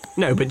 us.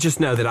 No, but just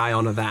know that I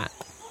honor that.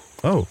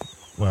 Oh,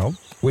 well.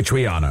 Which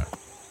we honor.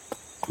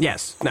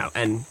 Yes, no,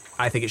 and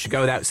I think it should go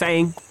without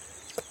saying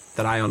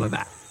that I honor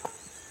that.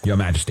 Your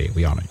Majesty,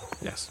 we honor you.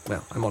 Yes,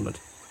 well, I'm honored.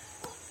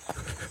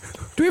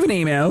 Do we have an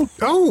email?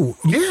 Oh,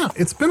 yeah.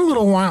 It's been a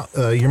little while,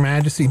 Your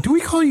Majesty. Do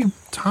we call you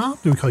Tom?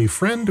 Do we call you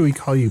friend? Do we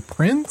call you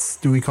prince?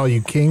 Do we call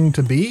you king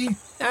to be?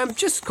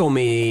 Just call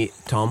me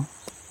Tom.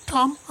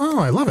 Tom? Oh,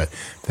 I love it.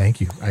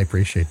 Thank you. I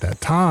appreciate that.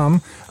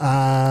 Tom,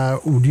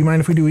 do you mind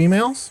if we do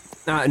emails?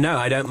 No,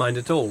 I don't mind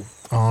at all.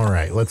 All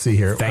right, let's see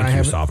here. Thank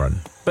you,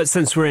 Sovereign. But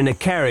since we're in a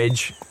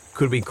carriage,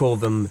 could we call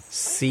them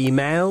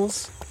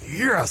sea-mails?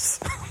 Yes.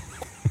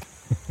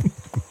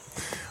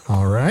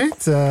 All right.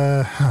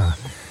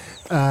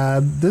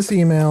 This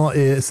email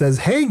says,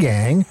 "Hey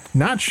gang,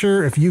 not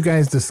sure if you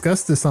guys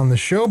discussed this on the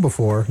show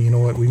before. You know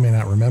what? We may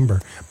not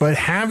remember. But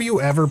have you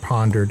ever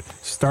pondered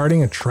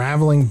starting a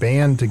traveling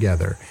band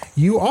together?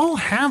 You all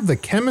have the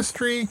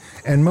chemistry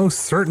and most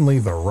certainly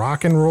the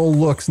rock and roll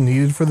looks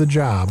needed for the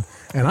job.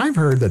 And I've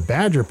heard that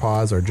Badger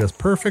Paws are just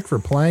perfect for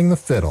playing the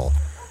fiddle.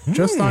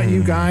 Just thought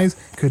you guys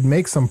could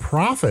make some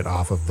profit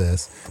off of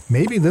this.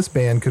 Maybe this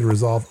band could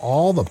resolve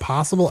all the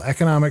possible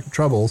economic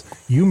troubles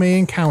you may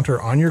encounter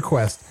on your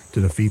quest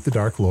to defeat the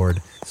Dark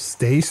Lord.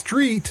 Stay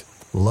street,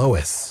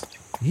 Lois."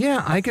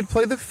 Yeah, I could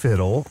play the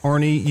fiddle.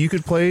 Arnie, you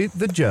could play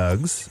the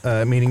jugs,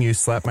 meaning you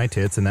slap my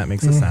tits and that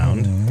makes a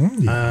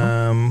sound.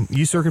 Yeah.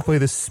 You, sir, could play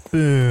the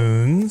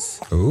spoons.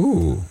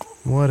 Ooh.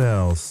 What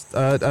else?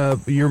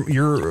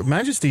 Your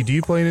Majesty, do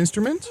you play an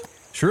instrument?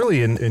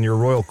 Surely in your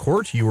royal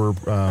court you were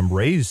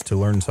raised to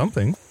learn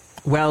something.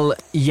 Well,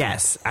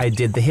 yes, I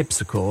did the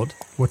hipsichord.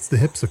 What's the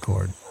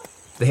hipsichord?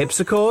 The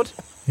hipsichord?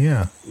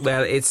 Yeah.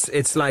 Well,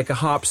 it's like a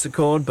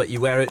harpsichord, but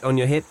you wear it on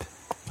your hip.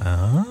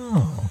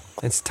 Oh.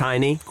 It's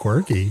tiny.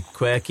 Quirky.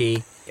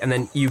 And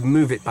then you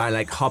move it by,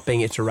 like,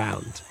 hopping it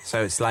around.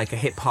 So it's like a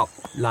hip-hop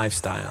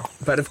lifestyle.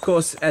 But, of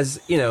course, as,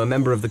 you know, a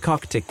member of the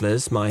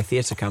Cockticklers, my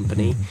theatre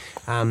company,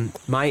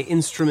 my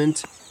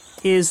instrument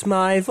is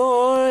my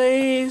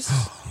voice.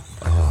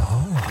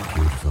 Oh,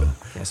 beautiful.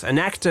 Yes, an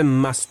actor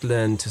must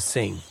learn to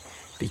sing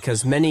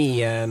because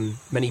many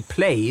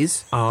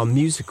plays are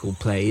musical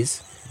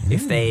plays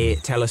if they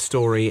tell a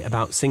story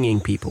about singing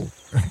people.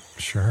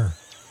 Sure.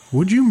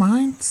 Would you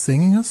mind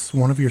singing us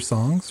one of your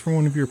songs from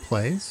one of your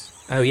plays?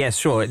 Oh, yes,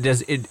 sure.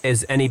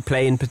 Is any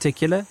play in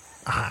particular?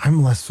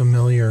 I'm less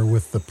familiar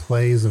with the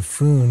plays of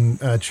Foon.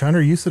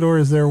 Chandra Usador,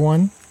 is there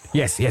one?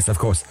 Yes, of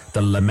course.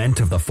 The Lament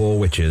of the Four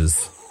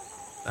Witches.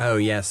 Oh,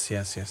 yes.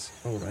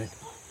 All right.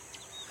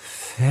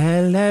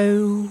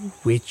 Fellow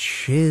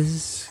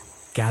witches,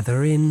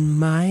 gather in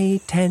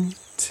my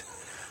tent.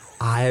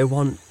 I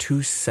want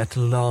to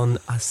settle on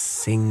a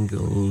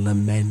single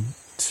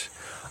lament.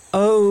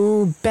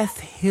 Oh,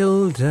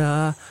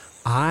 Bethhilda,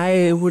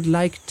 I would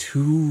like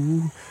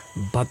to,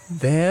 but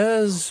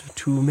there's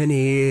too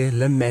many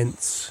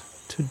laments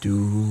to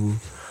do.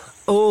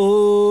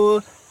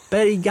 Oh,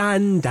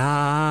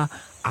 Beriganda,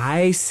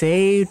 I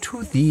say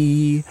to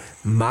thee,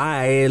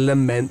 my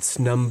laments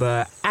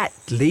number at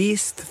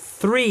least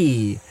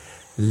 3.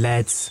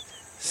 Let's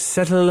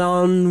settle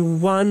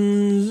on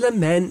one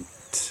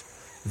lament.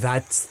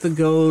 That's the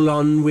goal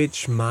on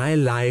which my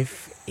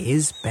life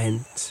is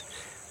bent.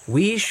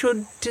 We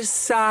should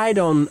decide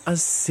on a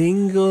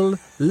single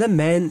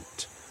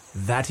lament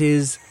That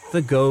is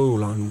the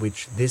goal on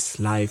which this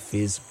life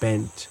is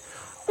bent.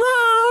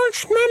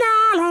 Waltz me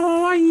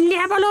now,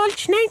 level old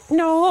snake,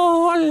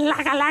 no,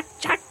 like a lack,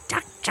 chuck,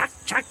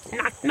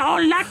 knock, no,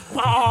 like,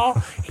 wall,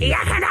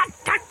 yakanak,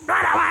 tuck,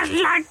 but I was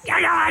like,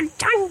 yakan,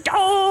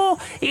 tanto,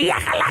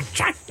 yakalak,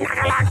 chuck,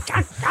 nakalak,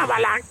 chuck,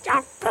 nabalak,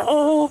 chuck,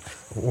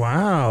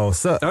 Wow.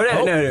 So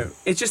no.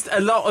 It's just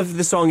a lot of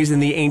the song is in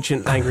the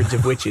ancient language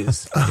of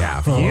witches.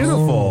 Yeah,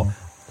 beautiful.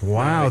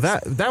 Wow,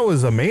 that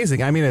was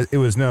amazing. I mean, it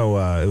was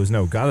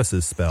no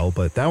goddess's spell,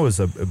 but that was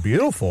a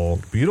beautiful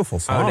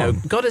song. Oh no,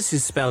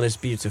 goddess's spell is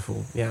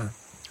beautiful. Yeah.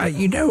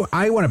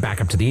 I want to back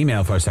up to the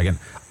email for a second.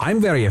 I'm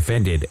very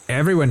offended.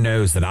 Everyone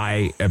knows that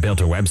I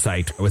built a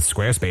website with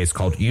Squarespace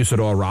called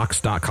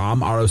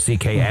usadorrocks.com,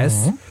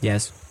 ROCKS. Mm-hmm.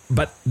 Yes.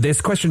 But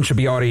this question should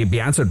already be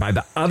answered by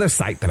the other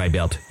site that I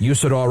built,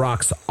 Usador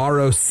Rocks,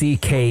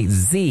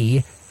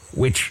 ROCKZ,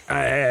 which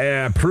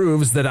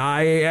proves that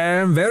I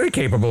am very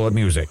capable at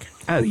music.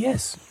 Oh,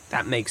 yes.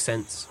 That makes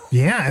sense.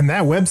 Yeah, and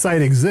that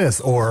website exists,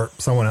 or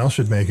someone else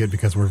should make it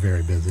because we're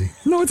very busy.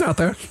 No, it's out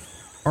there.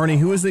 Arnie,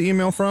 who is the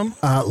email from?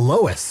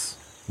 Lois.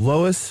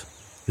 Lois,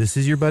 this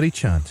is your buddy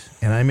Chunt,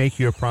 and I make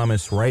you a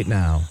promise right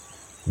now.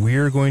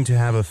 We're going to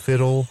have a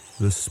fiddle,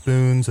 the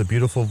spoons, a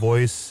beautiful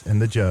voice, and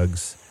the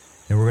jugs,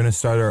 and we're going to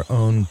start our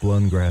own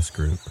Blowngrass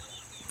group.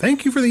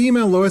 Thank you for the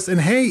email, Lois.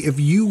 And hey, if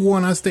you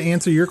want us to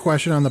answer your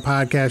question on the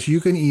podcast, you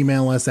can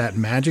email us at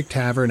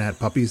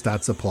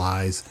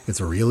magictavern@puppies.supplies. It's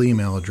a real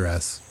email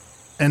address.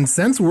 And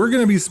since we're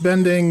going to be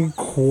spending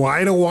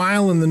quite a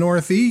while in the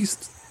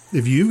Northeast,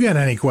 if you've got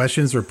any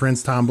questions for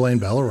Prince Tom Blaine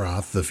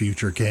Belleroth, the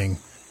future king,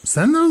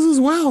 send those as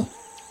well.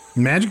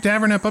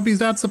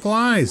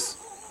 magictavern@puppies.supplies.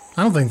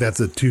 I don't think that's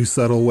a too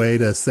subtle way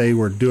to say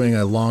we're doing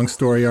a long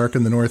story arc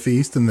in the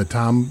Northeast and that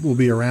Tom will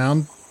be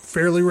around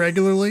fairly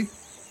regularly.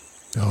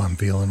 Oh, I'm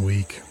feeling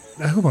weak.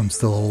 I hope I'm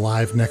still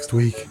alive next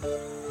week.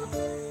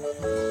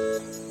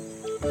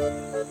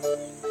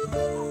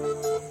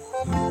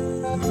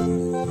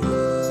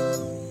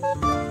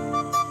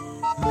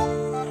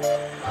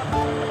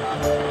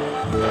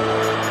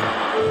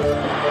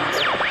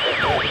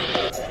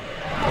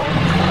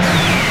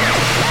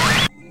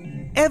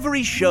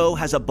 Every show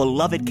has a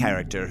beloved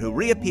character who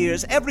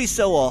reappears every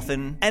so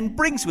often and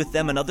brings with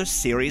them another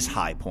series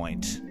high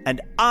point.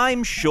 And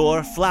I'm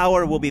sure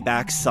Flower will be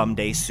back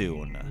someday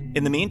soon.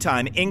 In the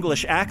meantime,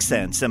 English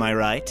accents, am I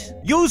right?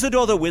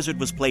 Usador the Wizard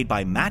was played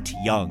by Matt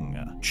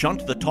Young.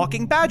 Chunt the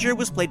Talking Badger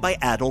was played by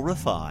Adol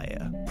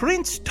Rafai.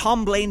 Prince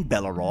Tom Blaine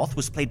Belleroth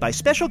was played by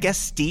special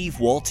guest Steve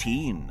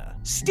Waltine.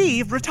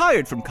 Steve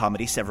retired from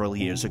comedy several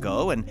years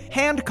ago and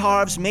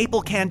hand-carves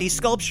maple candy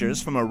sculptures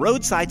from a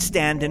roadside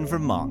stand in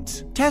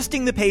Vermont,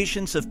 testing the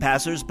patience of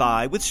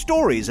passers-by with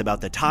stories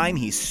about the time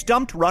he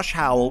stumped Rush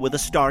Howell with a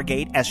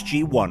Stargate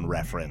SG-1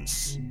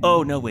 reference.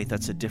 Oh, no, wait,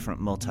 that's a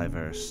different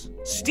multiverse.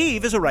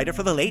 Steve is a writer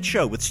for The Late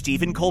Show with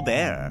Stephen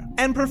Colbert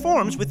and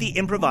performs with the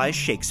Improvised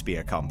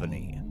Shakespeare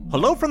Company.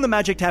 Hello from the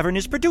Magic Tavern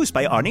is produced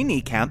by Arnie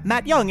Niekamp,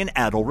 Matt Young, and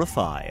Adol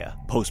Rafai.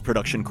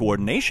 Post-production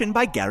coordination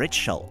by Garrett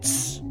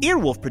Schultz.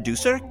 Earwolf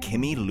producer,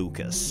 Kimmy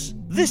Lucas.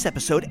 This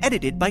episode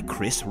edited by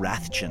Chris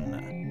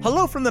Rathjen.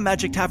 Hello from the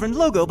Magic Tavern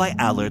logo by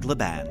Allard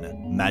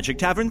Laban. Magic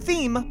Tavern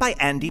theme by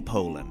Andy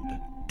Poland.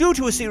 Due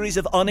to a series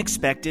of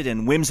unexpected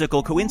and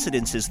whimsical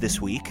coincidences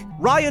this week,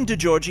 Ryan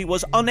DeGiorgi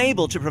was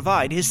unable to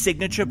provide his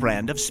signature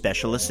brand of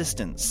special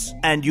assistance.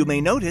 And you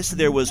may notice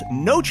there was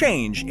no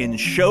change in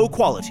show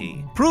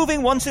quality,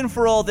 proving once and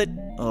for all that...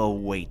 Oh,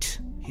 wait.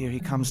 Here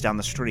he comes down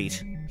the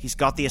street. He's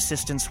got the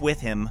assistance with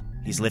him.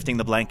 He's lifting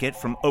the blanket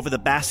from over the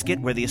basket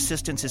where the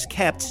assistance is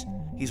kept.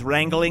 He's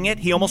wrangling it.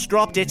 He almost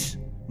dropped it.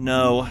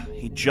 No,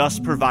 he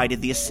just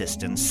provided the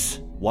assistance.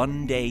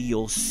 One day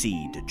you'll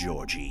see,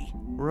 DeGiorgi.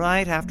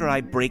 Right after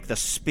I break the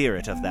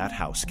spirit of that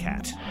house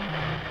cat.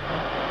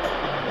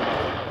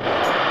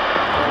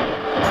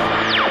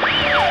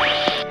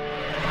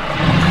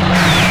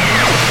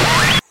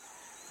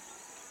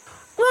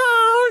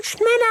 Waltz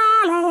me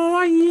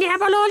now,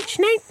 level old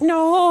snake,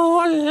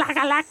 no, like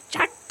a lack,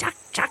 chuck,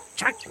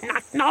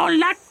 knock, no,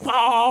 like,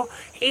 wall,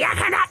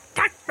 yakanak,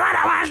 tuck, what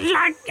I was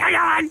like,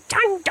 yakanak,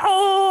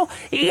 tanto,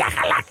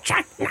 yakalak,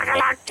 chuck,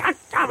 nakalak, chuck,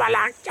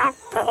 nabalak, chuck,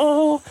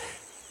 oh.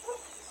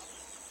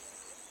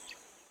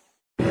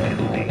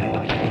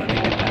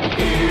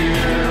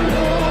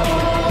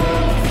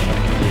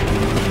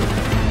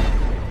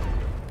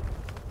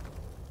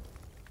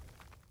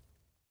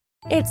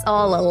 It's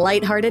all a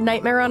lighthearted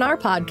nightmare on our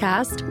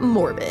podcast,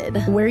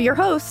 Morbid. We're your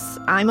hosts.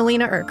 I'm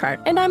Alina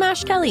Urquhart. And I'm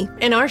Ash Kelly.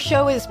 And our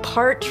show is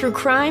part true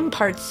crime,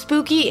 part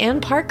spooky,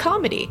 and part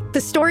comedy.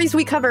 The stories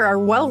we cover are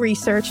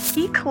well-researched.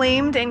 He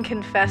claimed and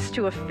confessed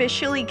to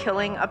officially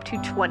killing up to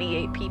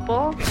 28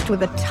 people.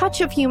 With a touch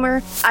of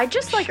humor. I'd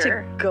just like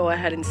to go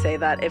ahead and say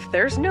that if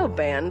there's no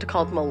band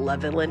called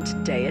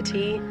Malevolent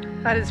Deity,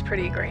 that is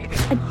pretty great.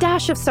 A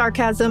dash of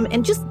sarcasm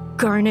and just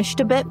garnished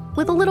a bit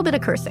with a little bit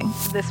of cursing.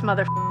 This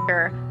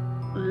motherfucker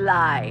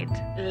lied.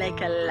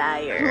 Like a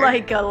liar.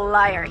 Like a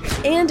liar.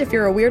 And if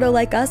you're a weirdo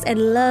like us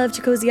and love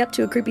to cozy up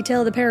to a creepy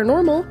tale of the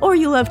paranormal, or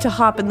you love to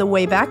hop in the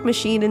Wayback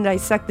Machine and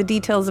dissect the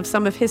details of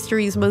some of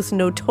history's most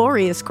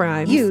notorious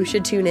crimes, you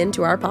should tune in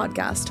to our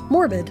podcast,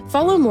 Morbid.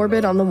 Follow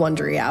Morbid on the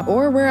Wondery app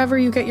or wherever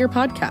you get your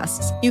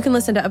podcasts. You can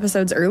listen to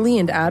episodes early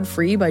and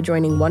ad-free by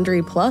joining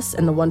Wondery Plus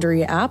in the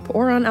Wondery app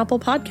or on Apple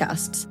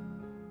Podcasts.